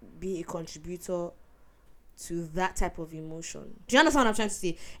be a contributor to that type of emotion. Do you understand what I'm trying to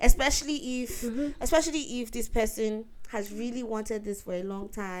say? Especially if this person has really wanted this for a long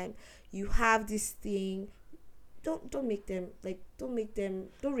time. You have this thing. Don't remind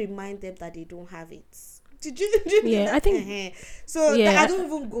them that they don't have it. Did you Yeah, I think. so Yeah. I don't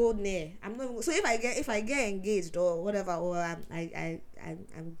even go there. I'm not even, so if I get engaged or whatever, or I'm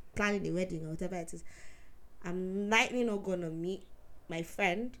planning a wedding or whatever it is, I'm likely not gonna meet my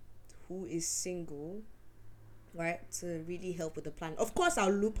friend who is single, right, to really help with the plan. Of course,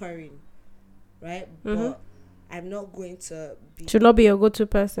 I'll loop her in, right, but I'm not going to be. Should not be a go-to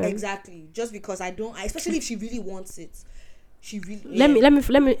person. Exactly, just because especially if she really wants it. Let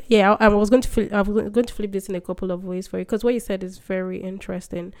me. Yeah, I was going to flip this in a couple of ways for you, because what you said is very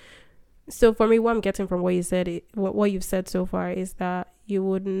interesting. So for me, what I'm getting from what you said, what you've said so far, is that you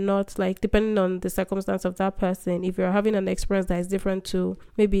would not, like, depending on the circumstance of that person, if you're having an experience that is different to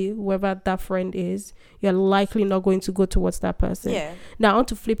maybe whoever that friend is, you're likely not going to go towards that person. Yeah. Now I want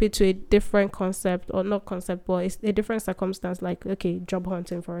to flip it to a different concept, or not concept, but it's a different circumstance. Like, okay, job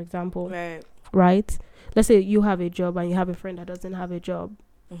hunting, for example. Right? Let's say you have a job and you have a friend that doesn't have a job.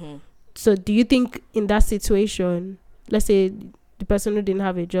 So do you think in that situation, let's say the person who didn't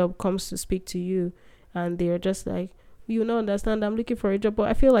have a job comes to speak to you and they're just like, you don't understand, I'm looking for a job. But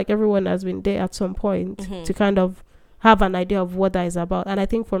I feel like everyone has been there at some point to kind of have an idea of what that is about. And I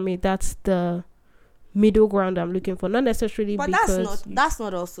think for me, that's the middle ground I'm looking for. Not necessarily, but because that's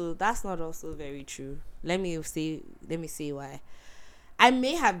not also very true. Let me say why. I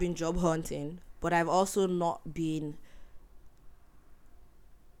may have been job hunting, but I've also not been.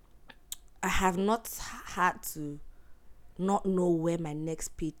 I have not had to not know where my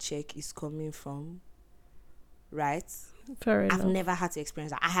next paycheck is coming from. Right? Fair enough. I've never had to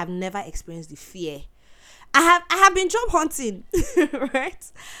experience that. I have never experienced the fear. I have been job hunting,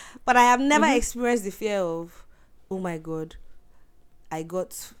 right? But I have never experienced the fear of, oh my God, I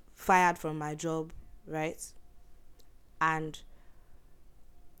got fired from my job, right? And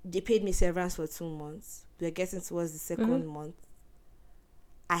they paid me severance for 2 months. We're getting towards the second month.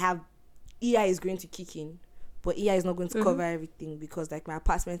 EI is going to kick in, but EI is not going to cover everything, because like my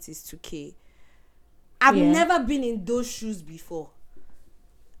apartment is 2K. I've never been in those shoes before.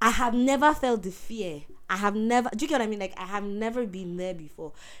 I have never felt the fear. Do you get what I mean? Like, I have never been there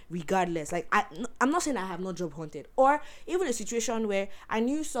before, regardless. Like, I'm not saying I have not job hunted, or even a situation where I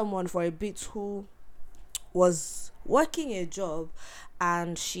knew someone for a bit who was working a job,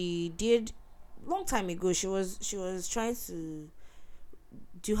 and she did, long time ago, she was trying to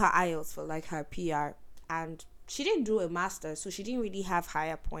do her IELTS for like her PR, and she didn't do a master, so she didn't really have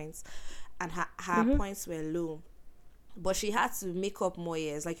higher points, and her points were low. But she had to make up more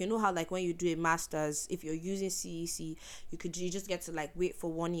years. Like, you know how, like, when you do a master's, if you're using CEC, you just get to, like, wait for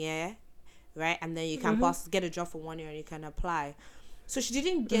 1 year, right? And then you can get a job for 1 year and you can apply. So she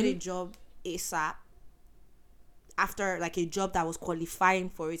didn't get a job ASAP after, like, a job that was qualifying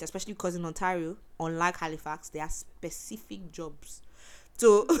for it, especially because in Ontario, unlike Halifax, there are specific jobs.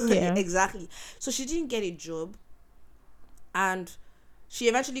 So, exactly. So she didn't get a job, and she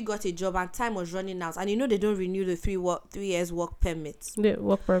eventually got a job, and time was running out. And you know they don't renew the 3 years work permit. The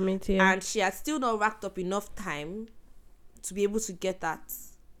work permit, yeah. And she had still not racked up enough time to be able to get that,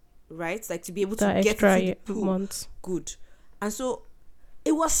 right? Like, to be able that to get extra into the pool. Months. Good. And so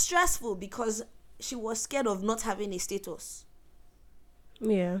it was stressful because she was scared of not having a status.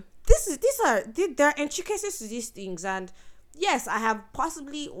 Yeah. There are intricacies to these things. And yes, I have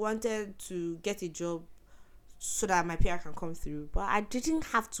possibly wanted to get a job so that my PR can come through, but I didn't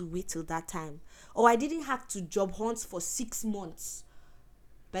have to wait till that time, or I didn't have to job hunt for 6 months.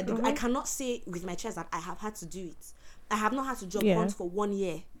 But I cannot say with my chest that I have had to do it. I have not had to job hunt for 1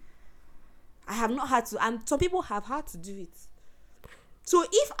 year. I have not had to, and some people have had to do it. So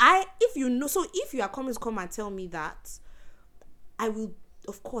if you are coming to come and tell me that, I will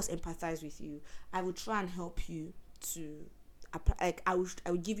of course empathize with you. I will try and help you to, like, I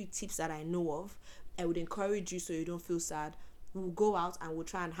would give you tips that I know of. I would encourage you so you don't feel sad we'll go out and we'll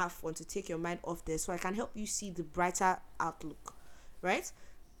try and have fun to take your mind off there, so I can help you see the brighter outlook, right?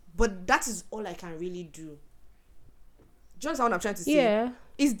 But that is all I can really do. Do you understand what I'm trying to say? Yeah.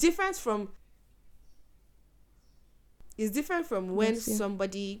 It's different from when Yes, yeah.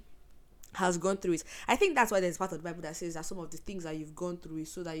 somebody has gone through it. I think that's why there's part of the Bible that says that some of the things that you've gone through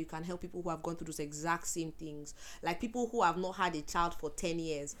is so that you can help people who have gone through those exact same things. Like people who have not had a child for 10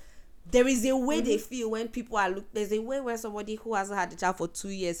 years. There is a way they feel when people are there's a way where somebody who hasn't had a child for 2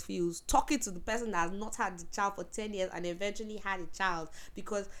 years feels, talking to the person that has not had the child for 10 years and eventually had a child,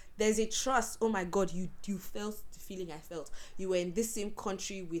 because there's a trust. Oh my God, you felt the feeling I felt. You were in this same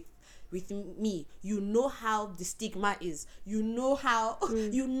country with me. You know how the stigma is. You know how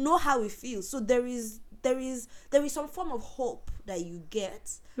you know how it feels. So there is some form of hope that you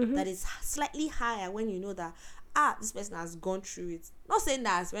get that is slightly higher when you know that this person has gone through it. Not saying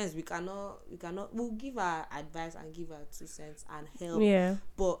that as friends we'll give our advice and give our 2 cents and help. Yeah.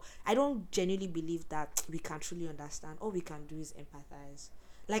 But I don't genuinely believe that we can truly understand. All we can do is empathize.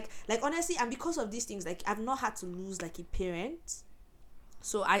 Like honestly, and because of these things, like I've not had to lose like a parent.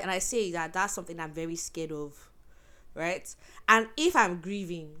 So I say that that's something I'm very scared of, right? And if I'm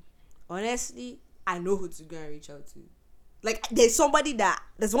grieving, honestly, I know who to go and reach out to. Like there's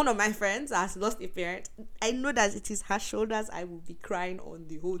one of my friends that has lost a parent. I know that it is her shoulders I will be crying on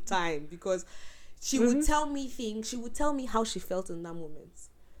the whole time, because she would tell me things. She would tell me how she felt in that moment.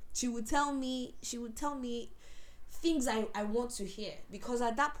 She would tell me things I want to hear, because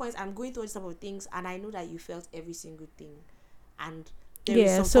at that point I'm going through some of things and I know that you felt every single thing, and there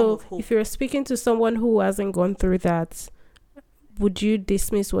is some form of hope. If you're speaking to someone who hasn't gone through that, would you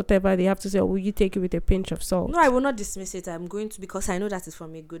dismiss whatever they have to say, or will you take it with a pinch of salt? No, I will not dismiss it. I'm going to, because I know that is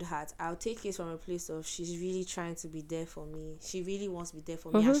from a good heart. I'll take it from a place of she's really trying to be there for me. She really wants to be there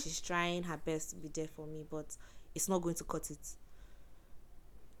for me, and she's trying her best to be there for me, but it's not going to cut it.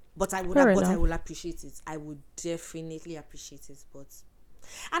 But I will appreciate it. I would definitely appreciate it.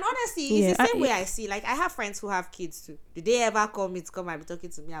 And honestly, it's the same way I see. Like I have friends who have kids too. Did they ever call me to come and be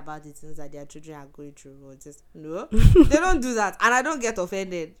talking to me about the things that their children are going through? Or just no, they don't do that, and I don't get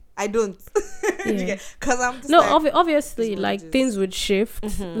offended. I don't, because I'm just obviously, like things would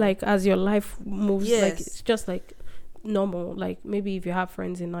shift, like as your life moves. Yes. Like it's just like normal. Like maybe if you have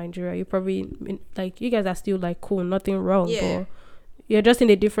friends in Nigeria, you probably like you guys are still like cool, nothing wrong. Yeah. But you're just in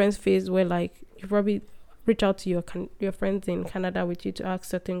a different phase where like you probably reach out to your friends in Canada with you to ask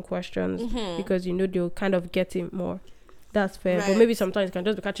certain questions because you know they'll kind of get it more. That's fair. Right. But maybe sometimes you can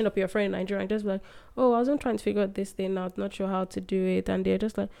just be catching up with your friend in Nigeria and just be like, oh, I wasn't trying to figure out this thing out, not sure how to do it. And they're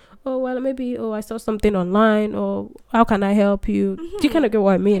just like, oh, well, maybe, I saw something online, or how can I help you? Do you kind of get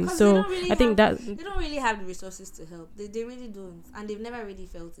what I mean? Because so I think that they don't really have the resources to help. They really don't. And they've never really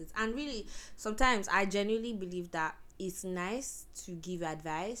felt it. And really, sometimes I genuinely believe that it's nice to give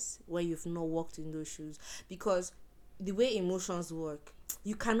advice when you've not walked in those shoes, because the way emotions work,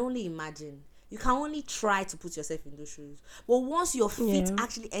 you can only imagine. You can only try to put yourself in those shoes. But once your feet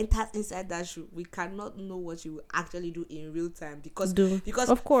actually enters inside that shoe, we cannot know what you will actually do in real time, because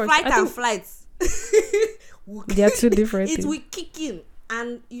of course, flights they are two different it things. will kick in,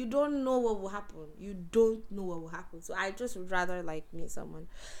 and you don't know what will happen. So I just would rather like meet someone.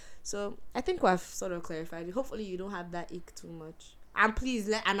 So I think we've sort of clarified it. Hopefully you don't have that ick too much. And please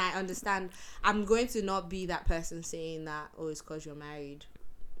and I understand, I'm going to not be that person saying that, oh, it's because you're married.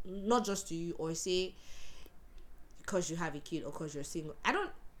 Not just to you, or say because you have a kid or because you're single.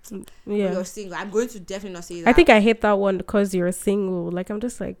 You're single. I'm going to definitely not say that. I think I hate that one, because you're single. Like I'm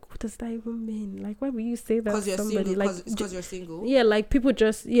just like, what does that even mean? Like, why would you say that to somebody? Single, like because you're single. Yeah, like people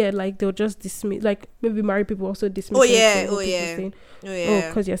just like they'll just dismiss. Like maybe married people also dismiss. Saying,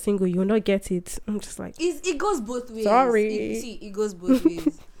 because you're single, you'll not get it. I'm just like, it goes both ways. Sorry, it goes both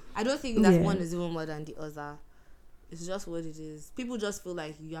ways. I don't think that one is even more than the other. It's just what it is. People just feel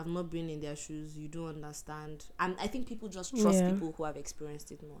like you have not been in their shoes. You don't understand. And I think people just trust people who have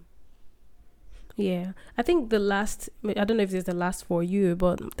experienced it more. Yeah. I think I don't know if it's the last for you,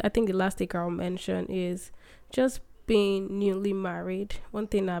 but I think the last thing I'll mention is just being newly married. One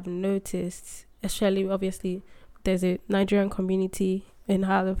thing I've noticed, especially obviously there's a Nigerian community in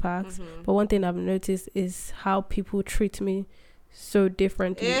Halifax, but one thing I've noticed is how people treat me so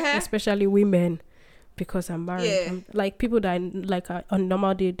differently, especially women. Because I'm married, like people that on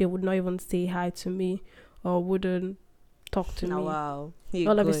normal day, they would not even say hi to me or wouldn't talk to me. Wow!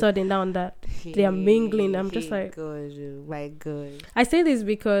 All of a sudden, now that they are mingling, I'm just like, my God. I say this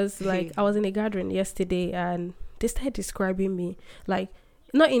because like I was in a gathering yesterday and they started describing me like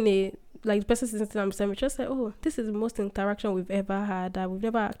not in a like the person sitting I'm saying, just like, oh, this is the most interaction we've ever had. We've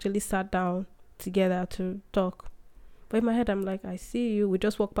never actually sat down together to talk. But in my head, I'm like, I see you. We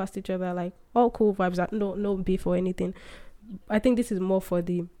just walk past each other, like all cool vibes. No beef or anything. I think this is more for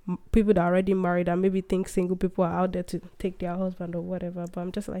the people that are already married and maybe think single people are out there to take their husband or whatever. But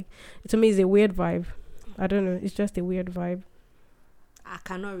I'm just like, to me, it's a weird vibe. I don't know. It's just a weird vibe. I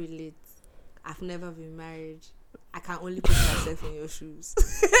cannot relate. I've never been married. I can only put myself in your shoes.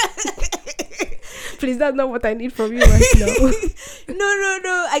 Please, that's not what I need from you right now.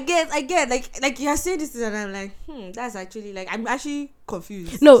 No. I get. Like you are saying this and I'm like, that's actually like I'm actually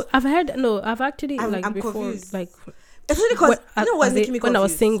confused. I've actually I'm before confused. like. Especially because you know what's making me confused? When I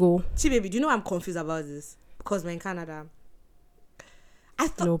was single. See, baby, do you know I'm confused about this? Because we're in Canada. I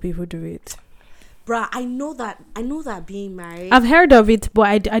thought No, people do it. Bruh, I know that being married. I've heard of it,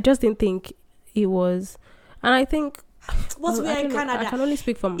 but I just didn't think it was. And I think we're in Canada. I can only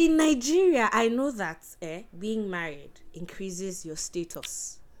speak from in Nigeria. I know that being married increases your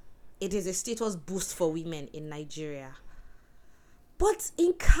status. It is a status boost for women in Nigeria. But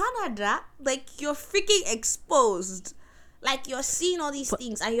in Canada, like you're freaking exposed. Like you're seeing all these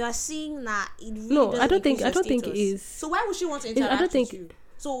things, and you are seeing that it really I don't think it is. So why would she want to interact with you?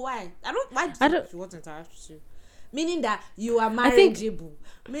 So why? Why do she want to interact with you? Meaning that you are marriageable.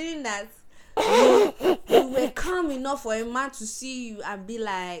 Meaning that you were calm enough for a man to see you and be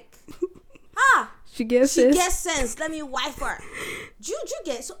like, she gets sense. Let me wife her. Do you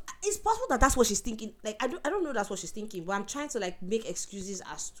get? So it's possible that that's what she's thinking. Like I don't know that's what she's thinking, but I'm trying to like make excuses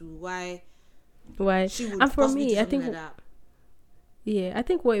as to why she would. And for me, I think. Yeah, I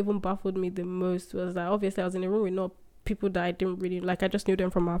think what even baffled me the most was that obviously I was in a room with not people that I didn't really like. I just knew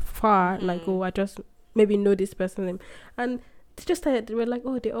them from afar. Like, I just maybe know this person. And they were like,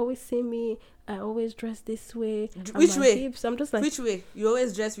 they always see me. I always dress this way. Which way? Hips. I'm just like, which way? You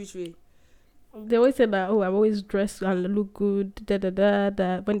always dress which way? They always say that, I'm always dressed and look good.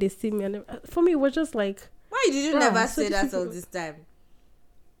 Da when they see me. And for me, it was just like, why did you never say that all this time?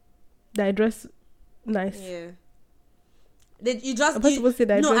 That I dress nice. Yeah. You just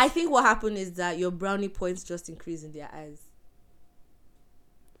I think what happened is that your brownie points just increase in their eyes.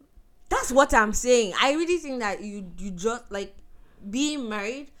 That's what I'm saying. I really think that you just like being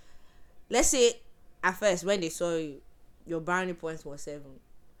married. Let's say at first when they saw you, your brownie points was 7.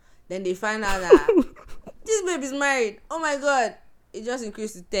 Then they find out that this baby's married. Oh my god, it just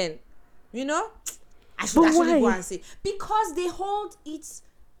increased to 10. You know, I should actually go and say because they hold it.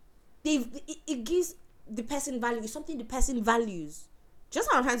 It gives the person value. It's something the person values. Just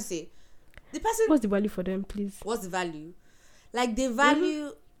what I'm trying to say. The person. What's the value for them, please? What's the value? Like they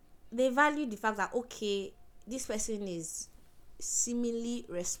value. They value the fact that okay, this person is seemingly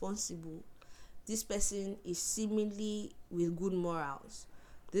responsible. This person is seemingly with good morals.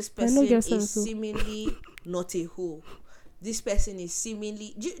 This person is seemingly not a hoe. This person is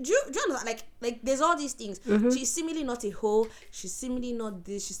seemingly. Do you understand? Like there's all these things. She's seemingly not a hoe. She's seemingly not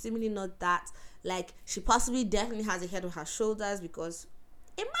this. She's seemingly not that. Like she possibly definitely has a head on her shoulders because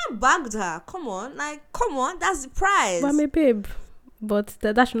a man bagged her. Come on, that's the prize. But I'm a babe. But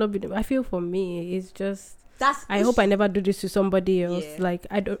that should not be. I feel for me, it's just. I hope I never do this to somebody else. Yeah.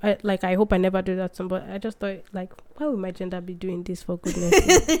 Like I hope I never do that to somebody. I just thought like, why would my gender be doing this for goodness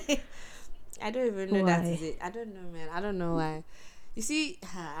sake? I don't even know that is it. I don't know, man. I don't know why. You see,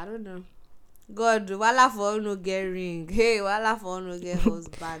 I don't know. God, wala for no get ring. Hey, wala for no get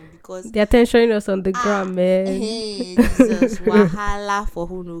husband because they're tensioning us on the ground, man. Hey, Jesus, wahala for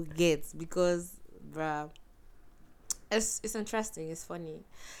who no gets because, bruh, it's interesting. It's funny,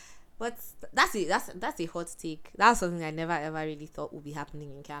 but that's it. That's a hot take. That's something I never ever really thought would be happening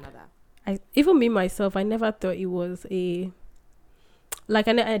in Canada. Even me myself, I never thought it was I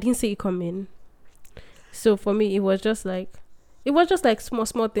didn't see it coming. So for me, it was just like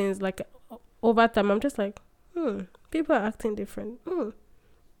small things. Like over time, I'm just like, people are acting different.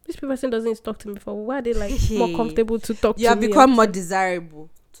 This person doesn't talk to me before. Why are they like more comfortable to talk to me? You have become more desirable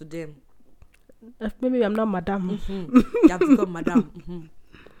to them. Maybe I'm not madam. You have become madam.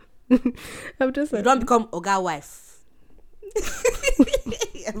 I'm just like, you don't become Oga wife. You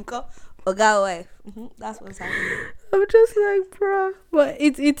become Oga wife. That's what's happening. I'm just like, bro. But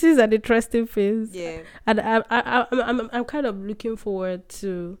it is an interesting phase. Yeah. And I'm kind of looking forward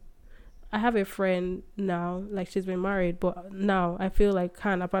to. I have a friend now, like she's been married, but now I feel like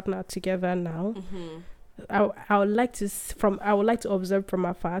her and her partner are together now. I would like to observe from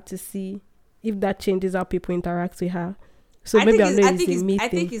afar to see if that changes how people interact with her. So I think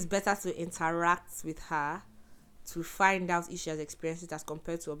it's better to interact with her to find out if she has experienced it as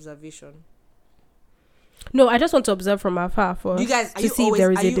compared to observation. No, I just want to observe from afar you guys, are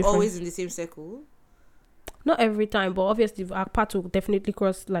you always in the same circle? Not every time, but obviously our path will definitely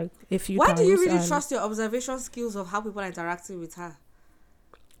cross like a few Why times. do you really trust your observation skills of how people are interacting with her?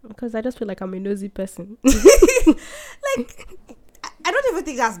 Because I just feel like I'm a nosy person. Like, I don't even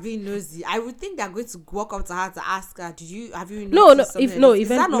think that's being nosy. I would think they're going to walk up to her to ask her, have you noticed Eventually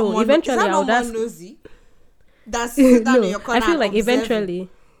I would ask. Nosy? That's down No, in your corner. I feel like observing.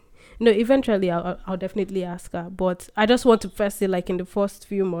 eventually I'll definitely ask her, but I just want to first say like in the first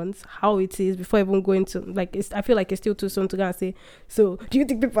few months how it is before even going to like I feel like it's still too soon to go and say, so do you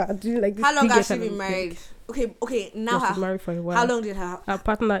think people are doing like this? How long has she been married? Okay, now she's married for a while. How long did her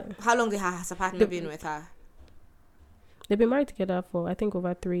partner has her partner been with her? They've been married together for I think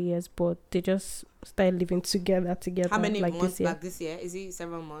over 3 years, but they just started living together. How many like months this year? back this year? Is it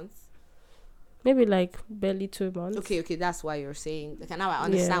 7 months? Maybe like barely 2 months. Okay, that's why you're saying. Okay, now I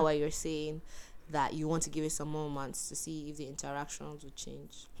understand why you're saying that you want to give it some more months to see if the interactions will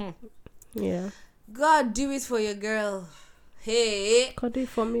change. Yeah. God, do it for your girl. Hey, God, do it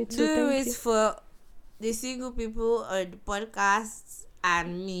for me too. Do Thank it you. for the single people on the podcast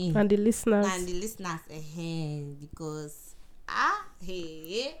and me and the listeners because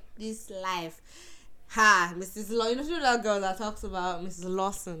this life. Mrs. Lawson, you know that girl that talks about Mrs.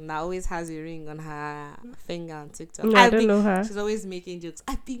 Lawson that always has a ring on her finger on TikTok? No, I don't know her. She's always making jokes.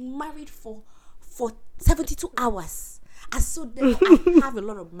 I've been married for 72 hours. And so therefore, I have a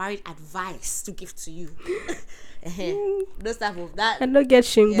lot of married advice to give to you. Those type of that. I don't get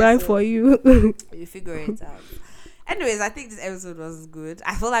shingbai for you. You figure it out. Anyways, I think this episode was good.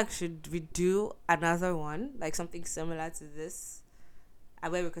 I feel like should we do another one, like something similar to this,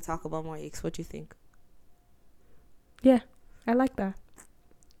 where we could talk about more Icks? What do you think? Yeah, I like that.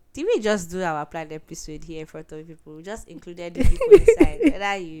 Did we just do our planned episode here in front of people? We just included the people inside.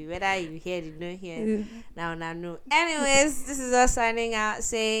 Whether you hear it, don't hear. Now, no. Anyways, this is us signing out,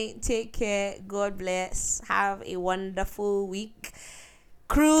 saying take care, God bless, have a wonderful week.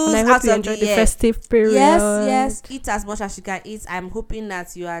 Cruise and I hope out you of enjoy the the year. festive period. Yes. Eat as much as you can eat. I'm hoping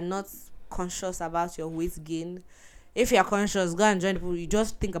that you are not conscious about your weight gain. If you are conscious, go and join people. You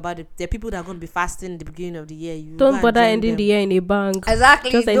just think about it. There are people that are going to be fasting in the beginning of the year. You don't bother ending the year in a bang.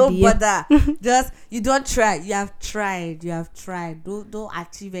 Exactly. Just don't bother. Just you don't try. You have tried. Don't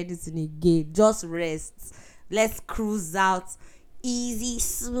achieve anything again. Just rest. Let's cruise out. Easy,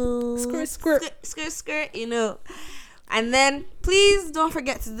 smooth. Skirt. You know. And then please don't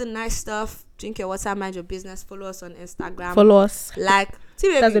forget to do the nice stuff. Drink your water, mind your business. Follow us on Instagram. Follow us.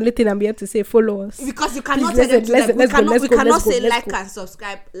 That's the only thing I'm here to say. Follow us. Because you cannot tell them to we cannot say like and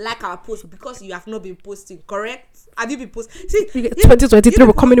subscribe, like our post because you have not been posting, correct? Have you been posting? See, 2023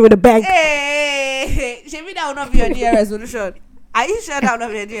 we're coming in with a bang. Hey, maybe that will not be your New Year resolution. Are you sure that will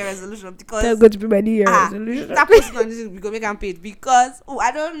not be your New Year resolution? Because that's going to be my New Year resolution. That posting on this we go make them paid because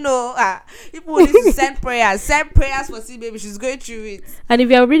I don't know. People need to send prayers. Send prayers for C baby. She's going through it. And if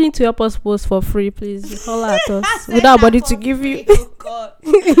you are willing to help us post for free, please holler at us without money to give you. Oh God.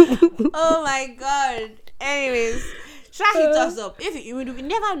 Oh my God. Anyways, try hit us up. If you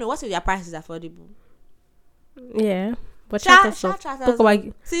never know what if your price is affordable. Yeah. But chat us up.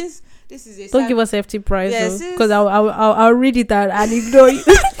 Since this is a don't give us FT price because I'll read it and ignore you.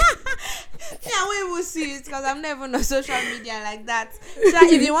 Yeah, we will see it because I'm never on social media like that. So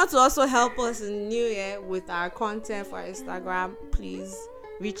if you want to also help us in New Year with our content for Instagram, please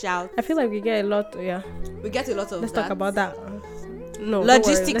reach out. I feel like we get a lot. Yeah, we get a lot of. Let's talk about that. No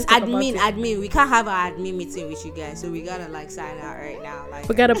logistics, admin. We can't have our admin meeting with you guys, so we gotta sign out right now.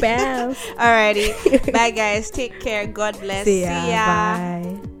 We gotta bounce. Alrighty, bye guys. Take care. God bless. See ya.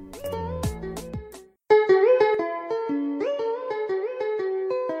 Bye.